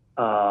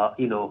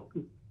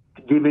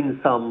 given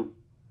some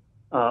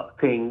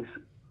things.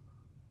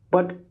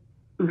 But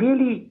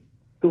really,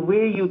 the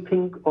way you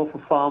think of a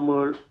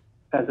farmer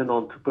as an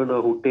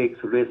entrepreneur who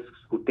takes risks,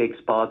 who takes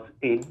parts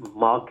in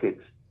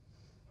markets,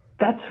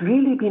 that's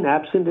really been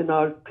absent in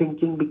our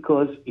thinking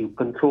because you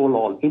control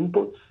all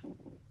inputs,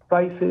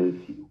 prices,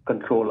 you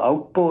control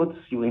outputs,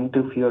 you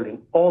interfere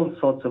in all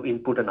sorts of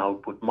input and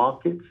output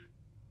markets.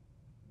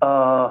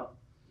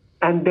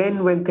 And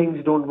then when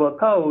things don't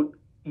work out,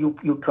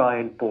 you try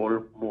and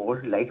pour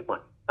more like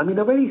money. I mean,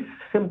 a very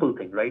simple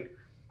thing, right?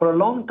 For a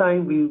long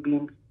time, we've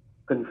been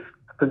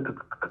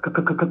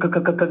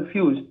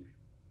confused.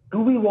 Do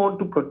we want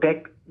to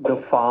protect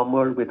the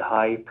farmer with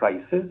high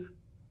prices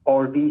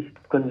or the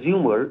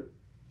consumer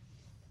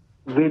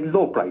with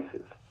low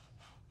prices?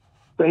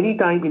 So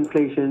anytime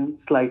inflation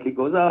slightly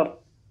goes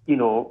up,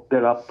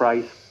 there are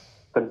price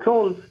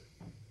controls,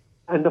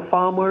 and the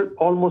farmer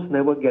almost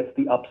never gets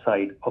the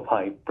upside of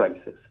high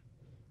prices.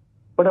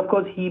 But of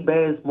course, he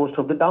bears most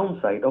of the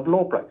downside of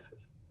low prices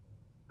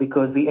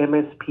because the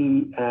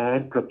MSP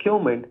and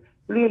procurement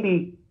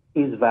really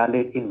is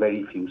valid in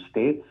very few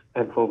states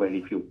and for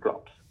very few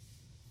crops.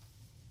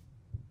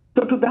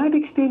 So to that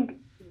extent,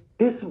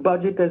 this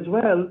budget as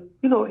well,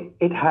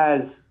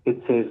 it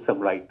says some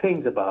right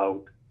things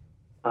about,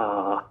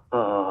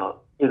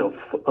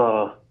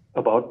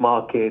 about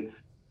markets,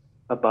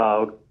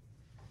 about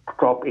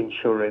crop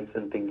insurance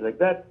and things like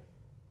that.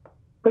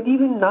 But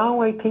even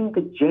now, I think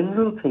the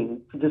general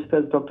thing, just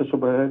as Dr.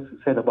 Subbara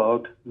said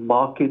about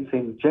markets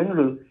in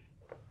general,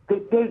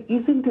 there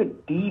isn't a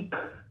deep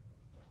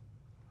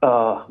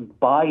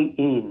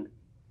buy-in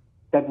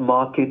that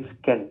markets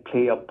can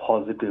play a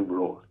positive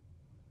role.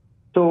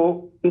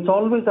 So it's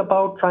always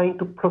about trying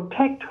to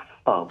protect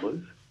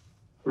farmers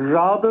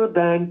rather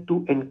than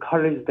to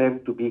encourage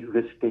them to be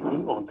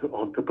risk-taking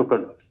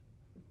entrepreneurs.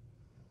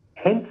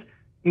 Hence,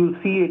 you'll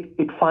see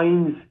it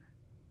finds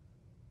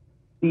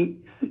the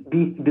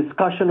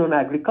discussion on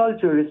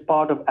agriculture is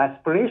part of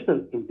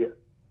aspirational India.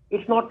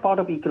 It's not part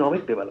of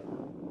economic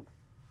development.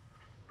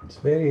 It's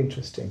very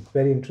interesting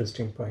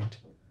point.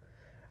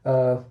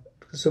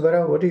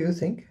 Subbara, what do you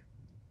think?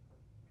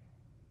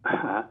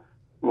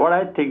 What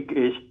I think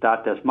is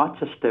that as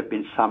much as there have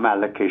been some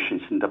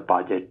allocations in the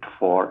budget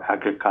for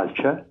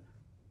agriculture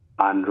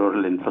and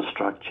rural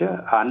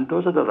infrastructure, and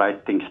those are the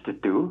right things to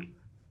do,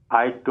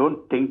 I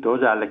don't think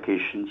those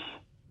allocations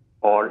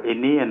or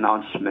any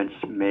announcements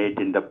made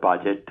in the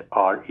budget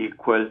are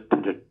equal to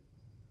the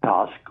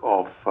task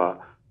of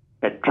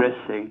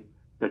addressing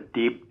the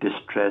deep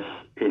distress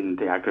in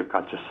the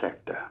agriculture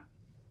sector.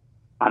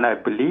 And I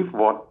believe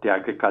the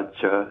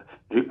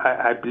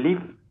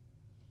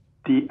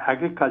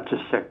agriculture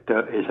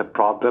sector is a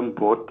problem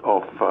both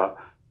of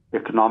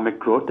economic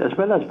growth as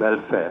well as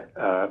welfare.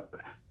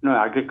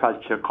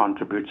 Agriculture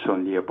contributes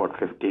only about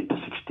 15 to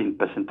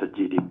 16% of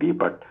GDP,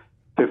 but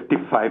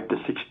 55 to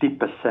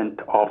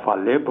 60% of our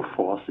labor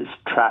force is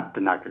trapped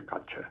in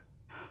agriculture.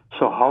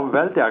 So how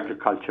well the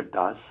agriculture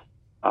does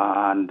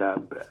and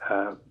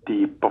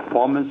the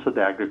performance of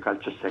the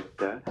agriculture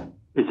sector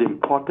is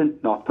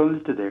important not only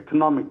to the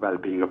economic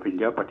well-being of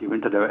India, but even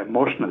to the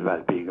emotional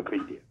well-being of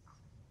India.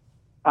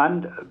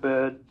 And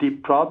the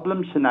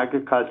problems in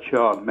agriculture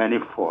are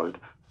manifold: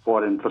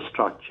 poor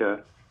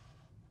infrastructure,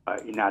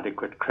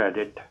 inadequate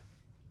credit,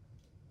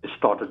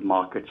 distorted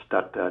markets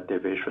that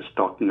Devesh was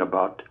talking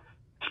about,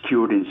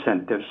 skewed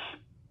incentives,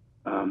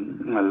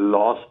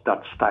 laws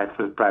that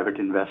stifle private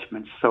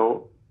investments.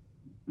 So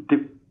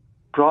the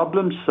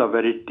problems are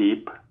very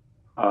deep,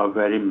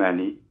 very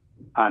many,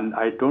 and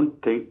I don't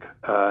think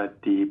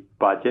the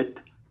budget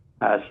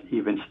has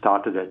even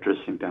started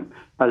addressing them.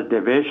 As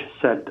Devesh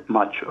said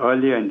much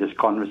earlier in this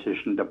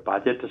conversation, the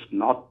budget is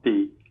not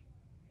the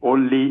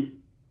only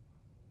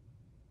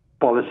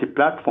policy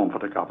platform for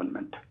the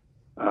government.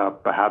 There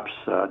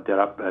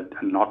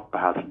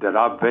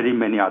are very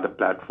many other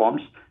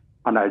platforms,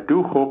 and I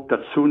do hope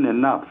that soon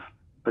enough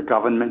the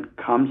government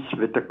comes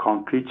with a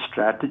concrete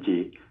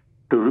strategy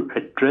to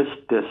address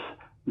this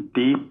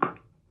deep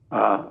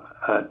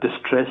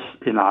distress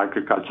in our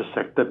agriculture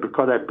sector,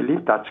 because I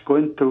believe that's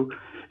going to,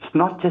 it's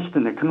not just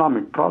an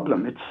economic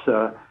problem,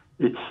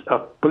 it's a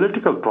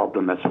political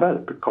problem as well,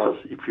 because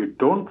if you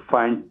don't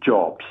find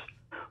jobs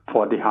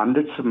for the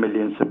hundreds of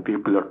millions of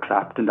people who are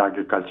trapped in the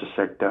agriculture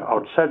sector,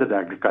 outside of the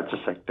agriculture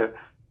sector,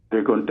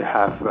 they're going to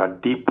have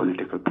deep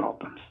political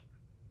problems.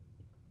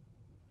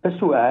 Just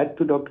to add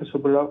to Dr.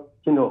 Subbarao,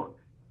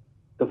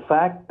 the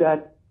fact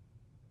that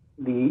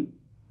the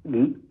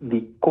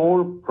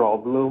core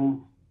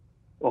problem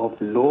of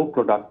low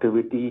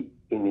productivity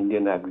in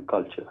Indian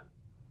agriculture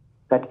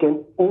that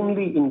can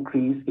only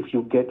increase if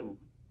you get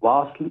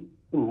vastly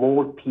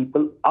more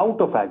people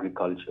out of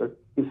agriculture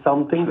is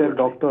something that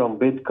Dr.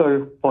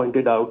 Ambedkar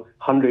pointed out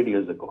 100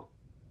 years ago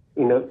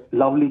in a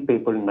lovely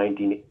paper in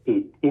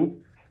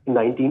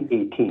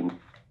 1918,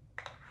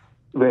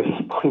 where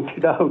he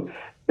pointed out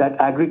that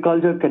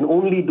agriculture can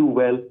only do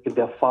well if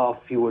there are far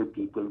fewer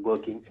people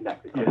working in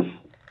agriculture. Yes.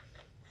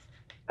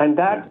 And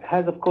that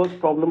has, of course,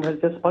 problem has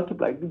just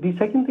multiplied. The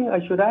second thing I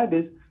should add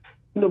is,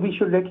 we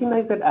should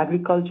recognize that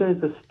agriculture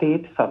is a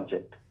state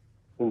subject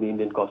in the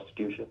Indian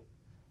Constitution.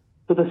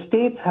 So the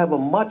states have a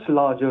much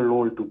larger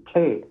role to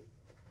play,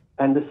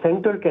 and the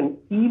center can,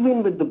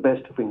 even with the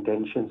best of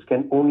intentions,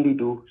 can only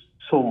do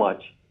so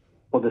much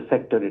for the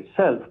sector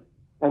itself.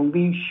 And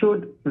we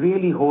should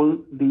really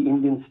hold the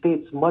Indian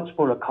states much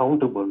more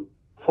accountable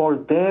for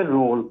their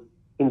role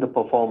in the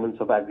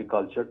performance of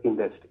agriculture in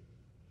their state.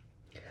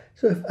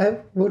 So if I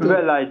would...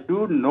 Well, I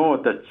do know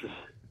that...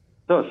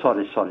 No,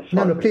 sorry.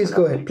 No, please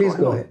go ahead. Please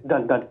go ahead.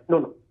 Done.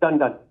 No, done.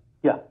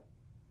 Yeah.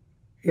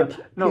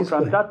 No,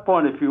 from that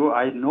point of view,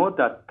 I know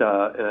that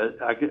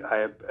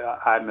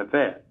I'm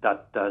aware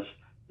that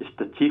it's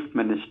the chief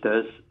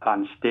minister's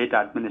and state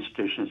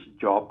administration's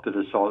job to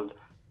resolve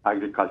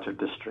agricultural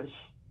distress.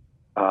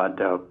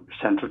 The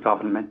central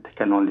government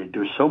can only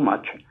do so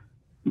much.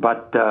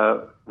 But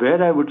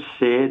where I would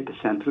say the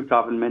central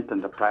government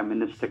and the prime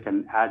minister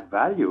can add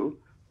value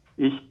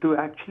is to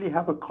actually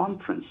have a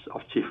conference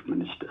of chief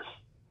ministers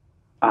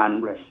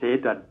and say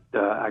that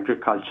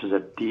agriculture is a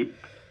deep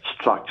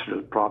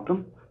structural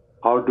problem.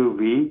 How do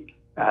we,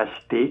 as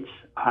states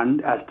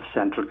and as the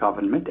central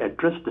government,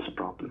 address this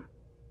problem?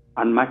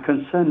 And my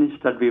concern is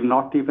that we've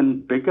not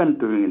even begun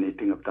doing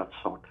anything of that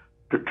sort,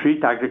 to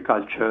treat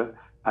agriculture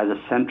as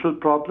a central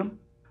problem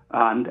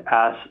and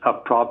as a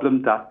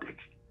problem that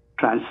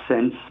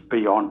transcends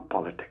beyond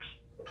politics.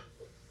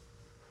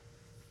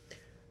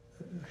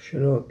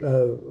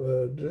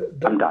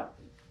 I'm done.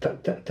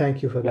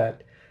 Thank you for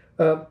that.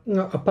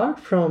 Now, apart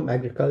from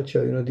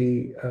agriculture,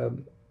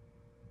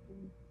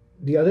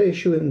 the other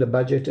issue in the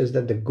budget is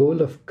that the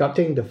goal of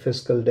cutting the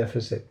fiscal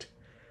deficit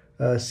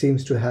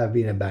seems to have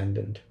been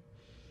abandoned.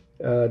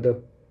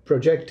 The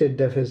projected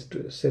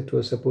deficit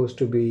was supposed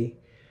to be,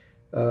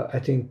 I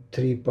think,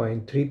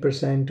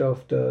 3.3%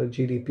 of the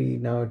GDP.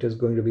 Now it is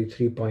going to be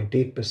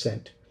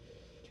 3.8%.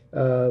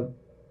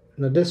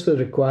 Now, this will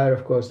require,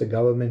 of course, the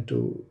government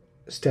to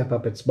step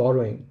up its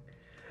borrowing.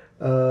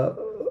 I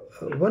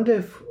wonder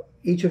if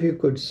each of you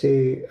could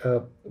say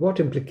what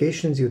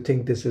implications you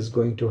think this is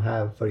going to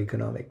have for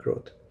economic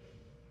growth.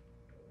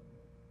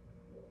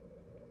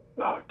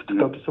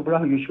 Dr.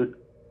 Subbarao, you should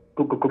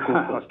go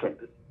first.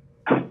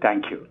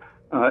 Thank you.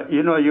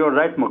 You're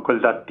right,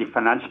 Mukul, that the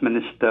finance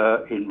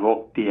minister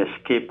invoked the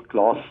escape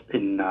clause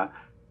in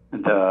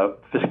the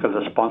Fiscal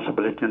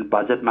Responsibility and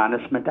Budget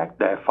Management Act,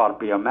 the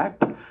FRBM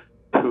Act,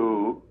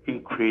 to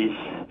increase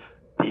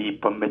the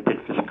permitted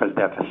fiscal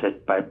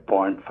deficit by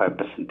 0.5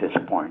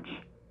 percentage points.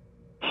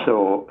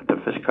 So the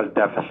fiscal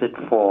deficit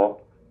for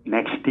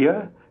next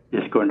year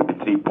is going to be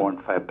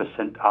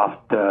 3.5%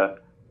 after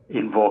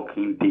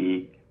invoking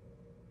the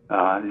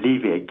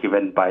leeway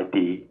given by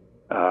the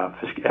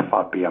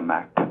FRBM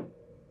Act.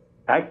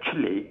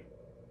 Actually,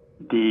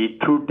 the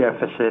true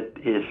deficit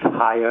is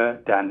higher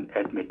than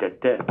admitted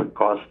debt,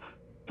 because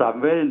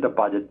somewhere in the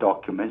budget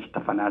documents,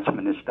 the finance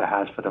minister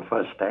has for the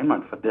first time,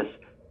 and for this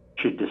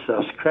she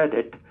deserves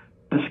credit,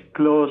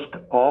 disclosed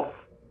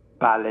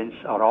off-balance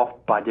or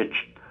off-budget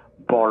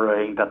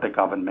borrowing that the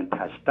government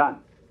has done,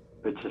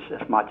 which is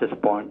as much as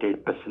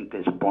 0.8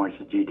 percentage points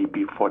of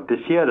GDP for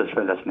this year as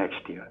well as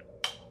next year.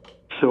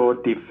 So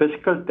the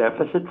fiscal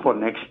deficit for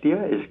next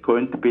year is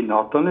going to be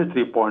not only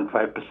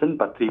 3.5%,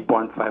 but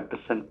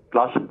 3.5%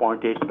 plus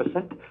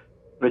 0.8%,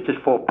 which is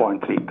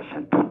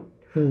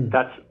 4.3%.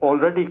 That's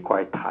already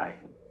quite high.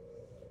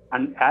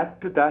 And add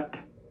to that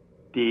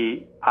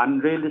the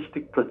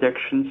unrealistic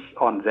projections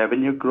on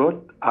revenue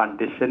growth and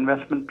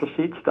disinvestment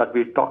proceeds that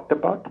we talked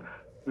about,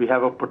 we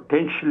have a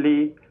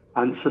potentially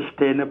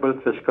unsustainable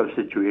fiscal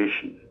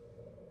situation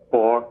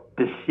for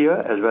this year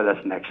as well as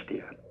next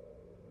year.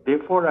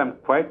 Therefore, I'm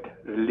quite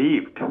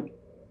relieved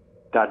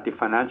that the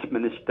finance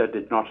minister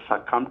did not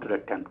succumb to the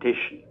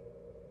temptation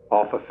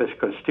of a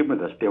fiscal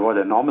stimulus. There was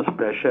enormous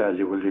pressure, as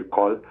you will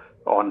recall,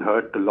 on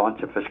her to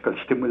launch a fiscal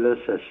stimulus,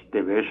 as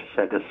Devesh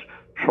said a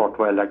short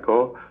while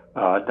ago,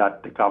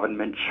 that the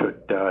government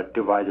should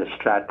devise a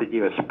strategy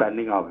of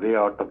spending our way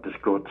out of this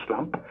growth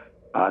slump.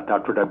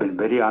 That would have been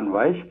very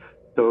unwise.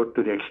 So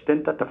to the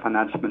extent that the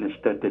finance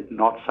minister did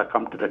not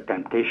succumb to the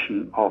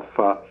temptation of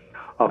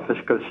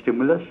fiscal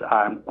stimulus,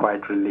 I am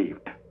quite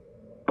relieved.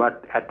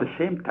 But at the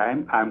same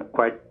time, I'm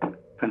quite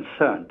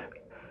concerned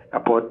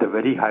about the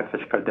very high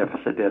fiscal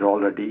deficit there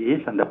already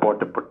is and about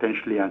the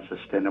potentially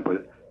unsustainable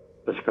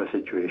fiscal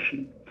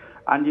situation.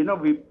 And,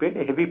 we paid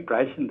a heavy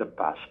price in the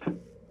past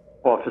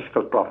for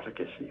fiscal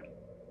profligacy.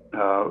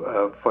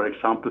 For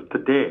example,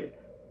 today,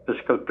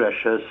 fiscal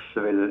pressures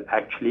will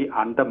actually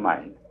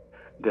undermine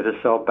the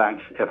Reserve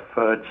Bank's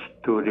efforts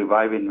to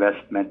revive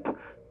investment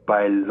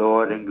by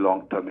lowering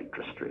long-term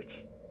interest rates.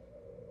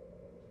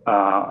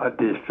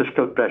 These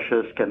fiscal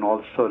pressures can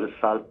also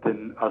result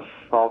in a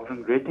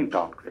sovereign rating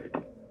downgrade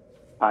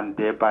and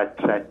thereby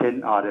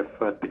threaten our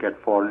effort to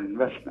get foreign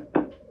investment.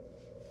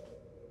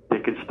 They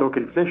can stoke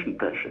inflation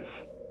pressures.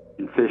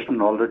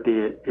 Inflation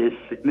already is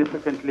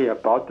significantly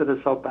above the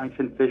Reserve Bank's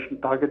inflation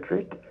target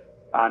rate,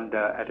 and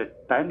at a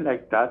time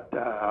like that,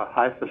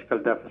 high fiscal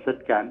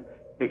deficit can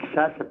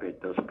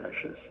exacerbate those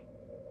pressures.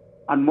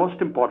 And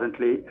most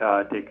importantly,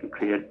 they can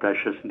create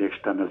pressures in the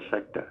external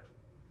sector.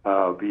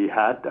 We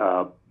had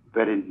a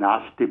very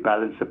nasty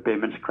balance of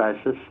payments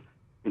crisis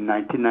in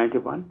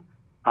 1991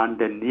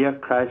 and a near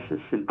crisis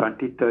in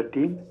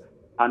 2013.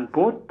 And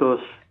both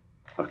those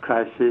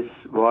crises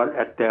were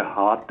at their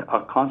heart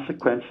a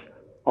consequence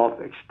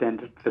of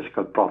extended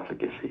fiscal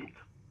profligacy.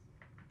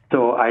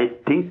 So I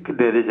think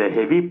there is a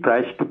heavy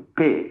price to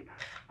pay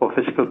for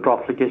fiscal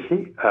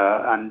profligacy,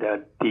 and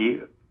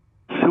the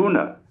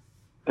sooner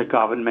the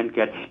government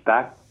gets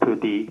back to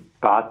the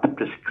path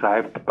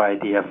prescribed by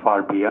the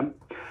FRBM,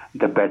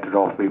 the better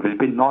off we will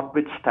be,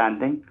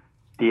 notwithstanding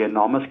the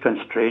enormous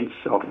constraints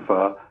of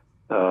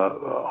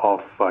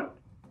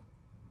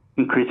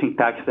increasing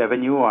tax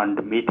revenue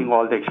and meeting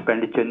all the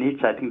expenditure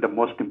needs. I think the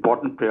most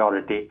important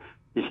priority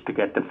is to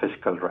get the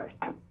fiscal right.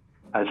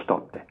 I'll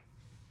stop there.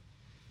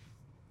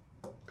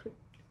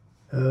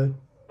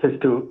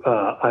 Just to,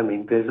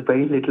 there's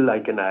very little I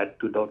can add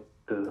to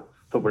Dr.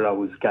 Subbarao,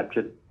 who's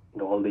captured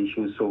all the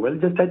issues so well.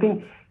 Just I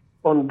think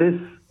on this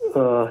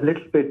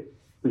little bit,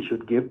 we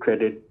should give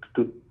credit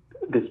to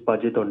this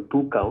budget on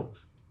two counts.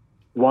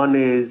 One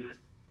is,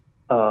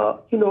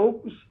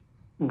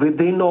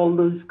 within all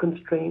those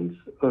constraints,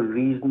 a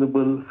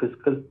reasonable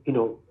fiscal,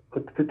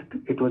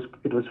 it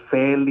was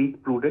fairly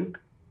prudent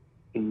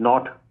in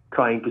not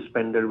trying to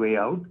spend their way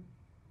out.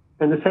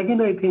 And the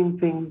second, I think,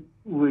 thing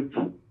which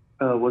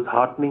was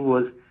heartening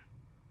was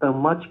a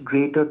much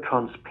greater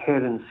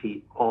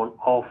transparency on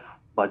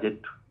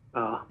off-budget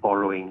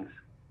borrowings,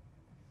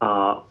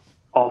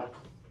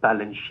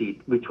 off-balance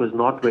sheet, which was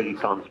not very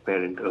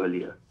transparent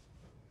earlier.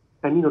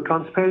 And,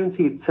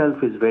 transparency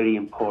itself is very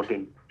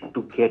important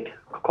to get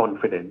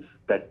confidence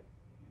that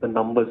the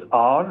numbers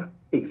are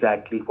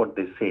exactly what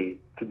they say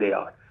they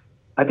are.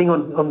 I think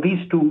on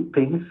these two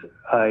things,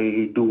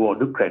 I do want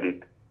to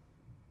credit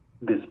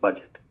this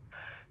budget.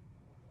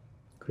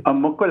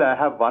 Mukul, I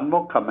have one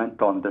more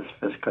comment on this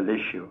fiscal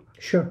issue,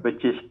 Sure.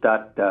 which is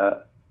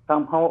that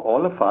somehow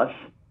all of us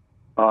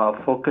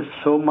focus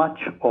so much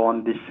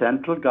on the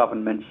central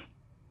government's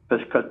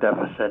fiscal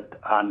deficit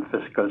and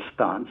fiscal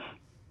stance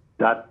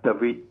that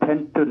we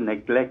tend to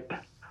neglect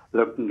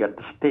looking at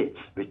the states,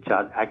 which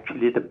are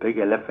actually the big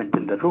elephant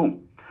in the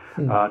room.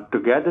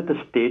 Together,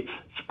 the states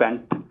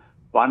spent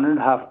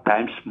 1.5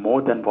 times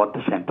more than what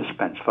the center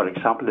spends. For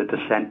example, if the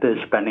center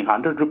is spending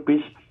 100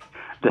 rupees,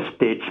 the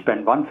states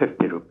spend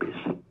 150 rupees.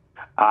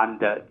 And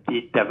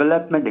the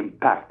development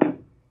impact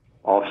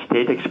of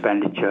state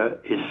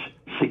expenditure is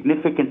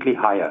significantly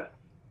higher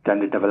than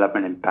the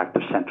development impact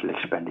of central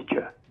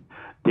expenditure.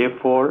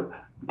 Therefore,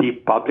 the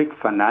public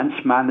finance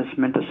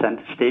management of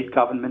state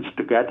governments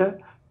together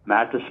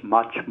matters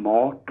much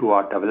more to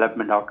our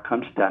development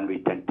outcomes than we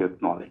tend to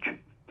acknowledge.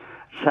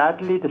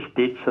 Sadly, the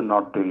states are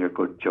not doing a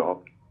good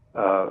job.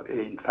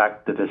 In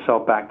fact, the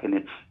Reserve Bank in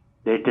its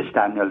latest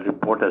annual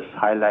report has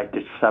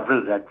highlighted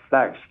several red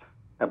flags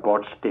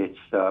about states'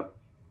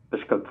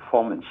 fiscal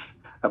performance,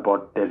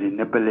 about their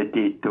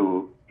inability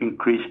to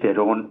increase their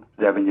own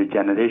revenue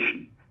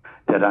generation,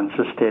 their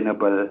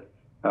unsustainable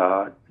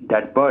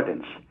debt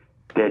burdens,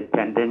 their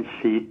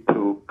tendency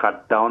to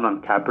cut down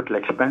on capital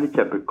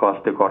expenditure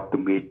because they got to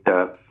meet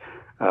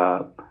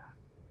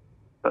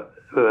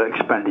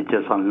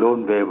expenditures on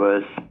loan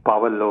waivers,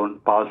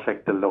 power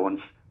sector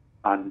loans,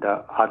 and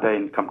other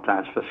income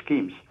transfer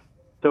schemes.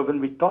 So when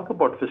we talk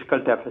about fiscal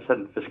deficit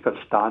and fiscal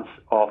stance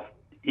of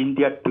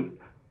India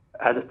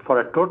for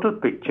a total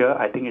picture,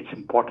 I think it's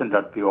important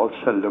that we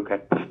also look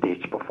at the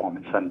state's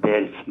performance, and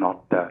there it's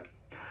not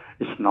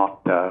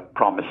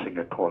promising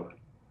at all.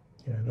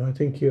 Yeah, no, I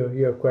think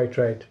you're quite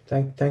right.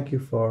 Thank you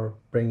for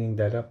bringing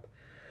that up.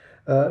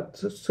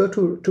 So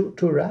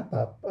to wrap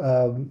up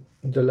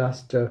the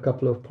last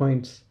couple of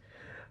points,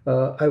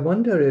 I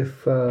wonder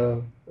if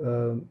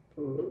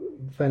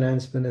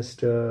Finance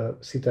Minister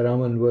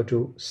Sitharaman were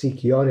to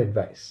seek your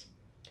advice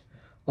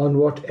on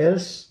what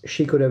else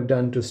she could have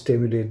done to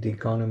stimulate the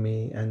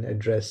economy and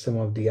address some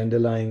of the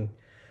underlying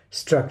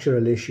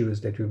structural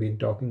issues that we've been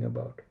talking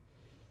about.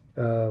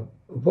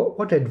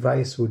 What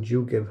advice would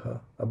you give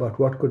her about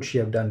what could she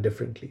have done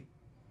differently?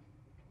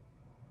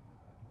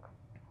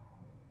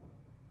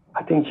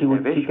 I think she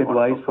would seek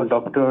advice from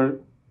Dr.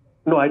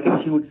 No, I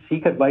think she would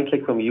seek advice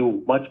like from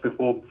you, much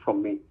before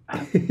from me.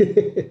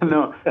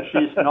 No,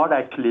 she's not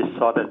actually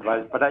sought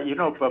advice. But,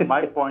 but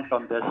my point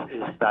on this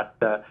is that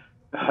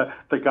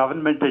the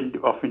government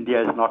of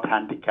India is not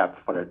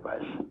handicapped for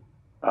advice.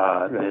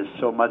 Right. There's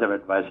so much of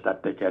advice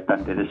that they get,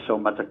 and there is so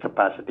much of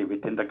capacity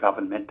within the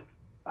government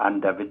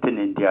and within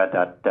India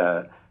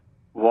that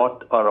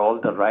what are all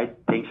the right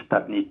things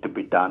that need to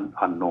be done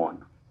are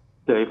known.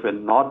 So if we're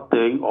not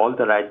doing all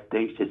the right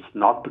things, it's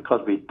not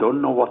because we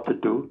don't know what to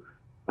do,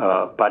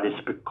 but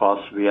it's because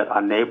we are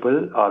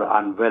unable or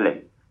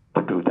unwilling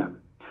to do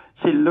them.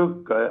 See,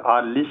 look,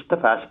 our list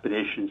of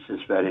aspirations is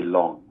very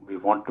long. We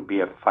want to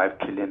be a 5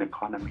 trillion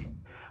economy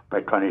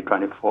by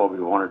 2024. We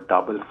want to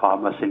double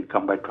farmers'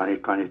 income by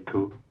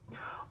 2022.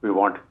 We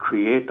want to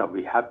create, or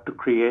we have to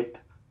create,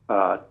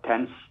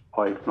 tens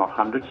or if not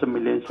hundreds of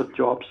millions of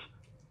jobs.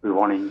 We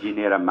want to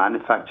engineer a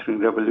manufacturing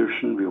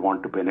revolution. We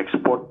want to be an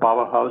export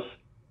powerhouse.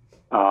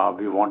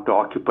 We want to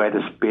occupy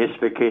the space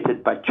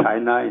vacated by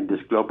China in this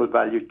global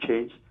value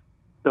chain.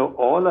 So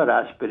all our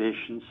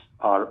aspirations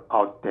are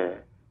out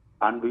there.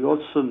 And we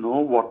also know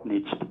what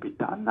needs to be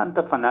done. And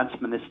the finance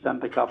minister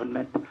and the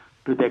government,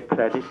 to their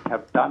credit,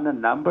 have done a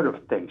number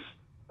of things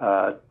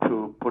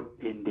to put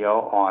India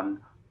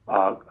on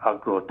a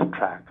growth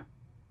track.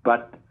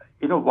 But,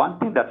 one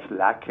thing that's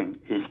lacking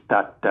is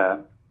that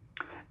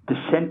the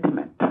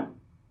sentiment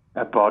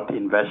about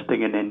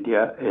investing in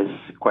India is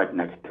quite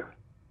negative.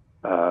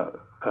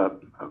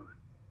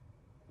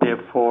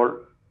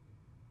 Therefore,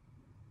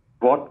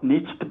 what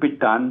needs to be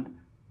done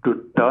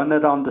to turn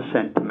around the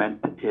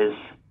sentiment is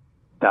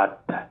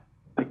that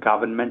the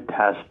government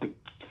has to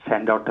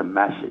send out a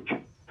message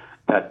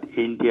that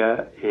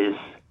India is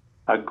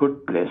a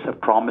good place, a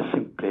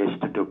promising place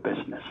to do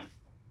business.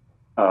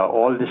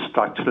 All the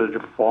structural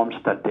reforms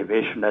that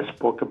Devesh and I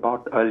spoke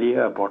about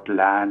earlier, about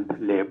land,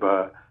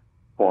 labor,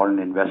 foreign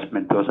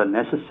investment, those are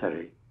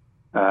necessary.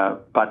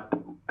 But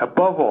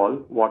above all,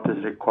 what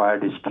is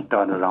required is to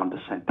turn around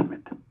the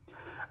sentiment.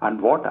 And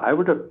what I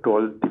would have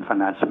told the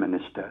finance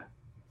minister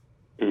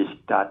is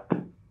that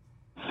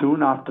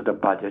soon after the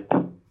budget,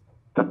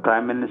 the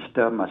Prime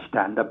Minister must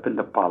stand up in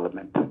the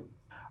Parliament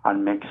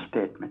and make a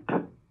statement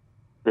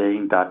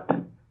saying that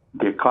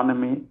the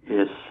economy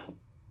is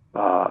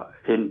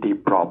in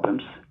deep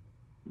problems.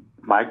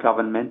 My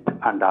government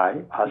and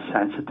I are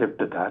sensitive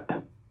to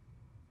that.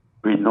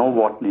 We know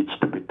what needs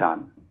to be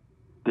done.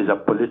 These are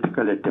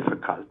politically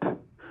difficult,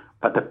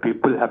 but the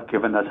people have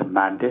given us a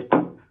mandate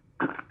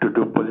to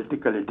do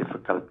politically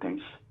difficult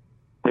things.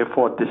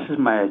 Therefore, this is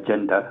my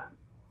agenda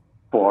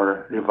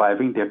for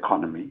reviving the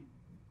economy.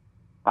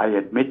 I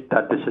admit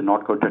that this is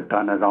not going to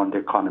turn around the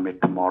economy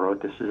tomorrow.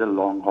 This is a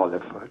long-haul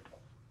effort.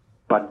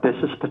 But this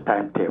is the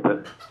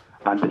timetable,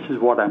 and this is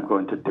what I'm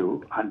going to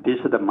do, and these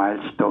are the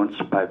milestones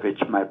by which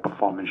my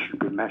performance should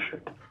be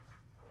measured.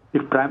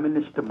 If Prime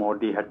Minister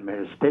Modi had made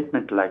a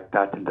statement like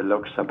that in the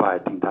Lok Sabha, I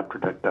think that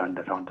would have turned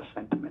around the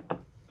sentiment.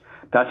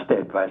 That's the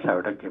advice I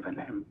would have given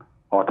him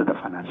or to the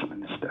finance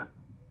minister.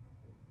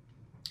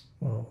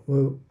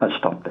 Well, I'll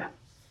stop there.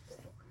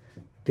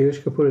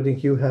 Devesh Kapoor, I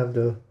think you have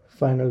the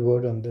final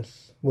word on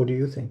this. What do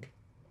you think?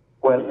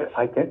 Well,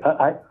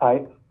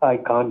 I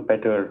can't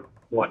better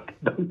what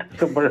Dr.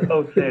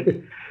 Subbarao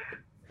said.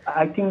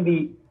 I think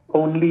the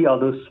only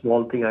other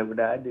small thing I would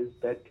add is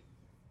that,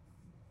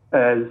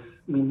 as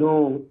we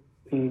know,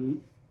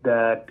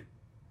 that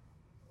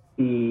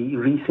the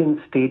recent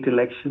state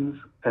elections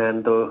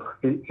and the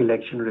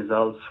election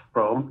results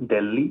from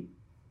Delhi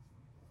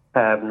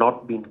have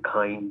not been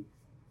kind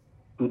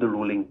to the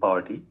ruling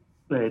party.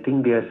 I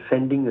think they are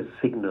sending a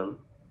signal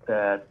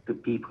that the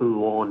people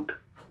want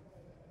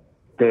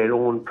their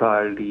own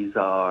priorities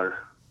are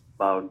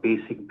about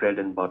basic bread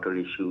and butter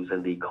issues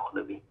and the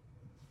economy.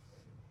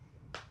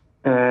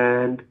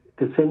 And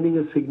they're sending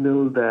a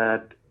signal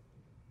that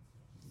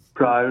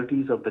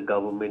priorities of the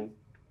government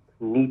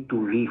need to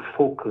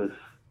refocus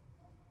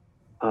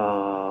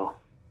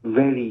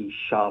very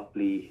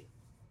sharply,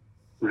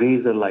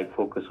 razor-like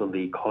focus on the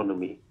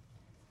economy.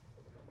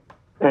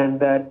 And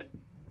that,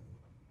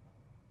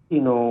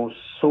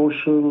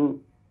 social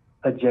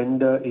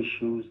agenda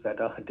issues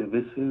that are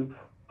divisive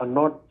are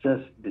not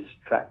just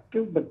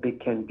distractive, but they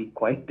can be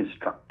quite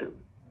destructive.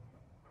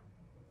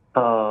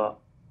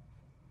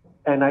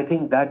 And I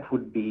think that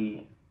would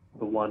be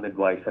the one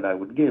advice that I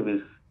would give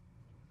is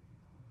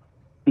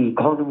the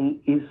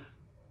economy is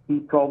the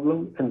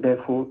problem, and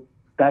therefore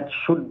that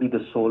should be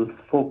the sole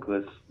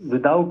focus,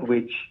 without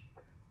which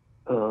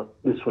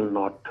this will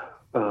not,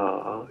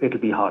 it'll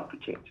be hard to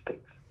change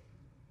things.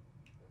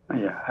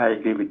 Yeah, I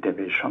agree with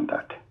Devesh on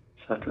that,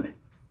 certainly.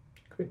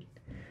 Great.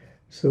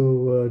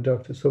 So,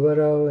 Dr.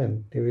 Subbarao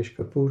and Devesh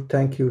Kapoor,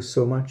 thank you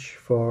so much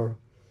for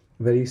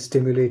a very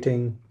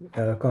stimulating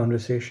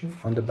conversation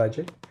on the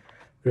budget.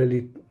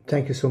 Really,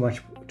 thank you so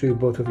much to you,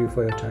 both of you,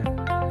 for your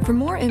time. For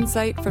more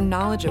insight from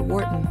Knowledge at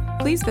Wharton,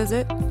 please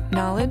visit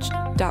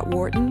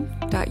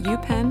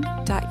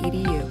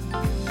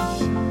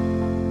knowledge.wharton.upenn.edu.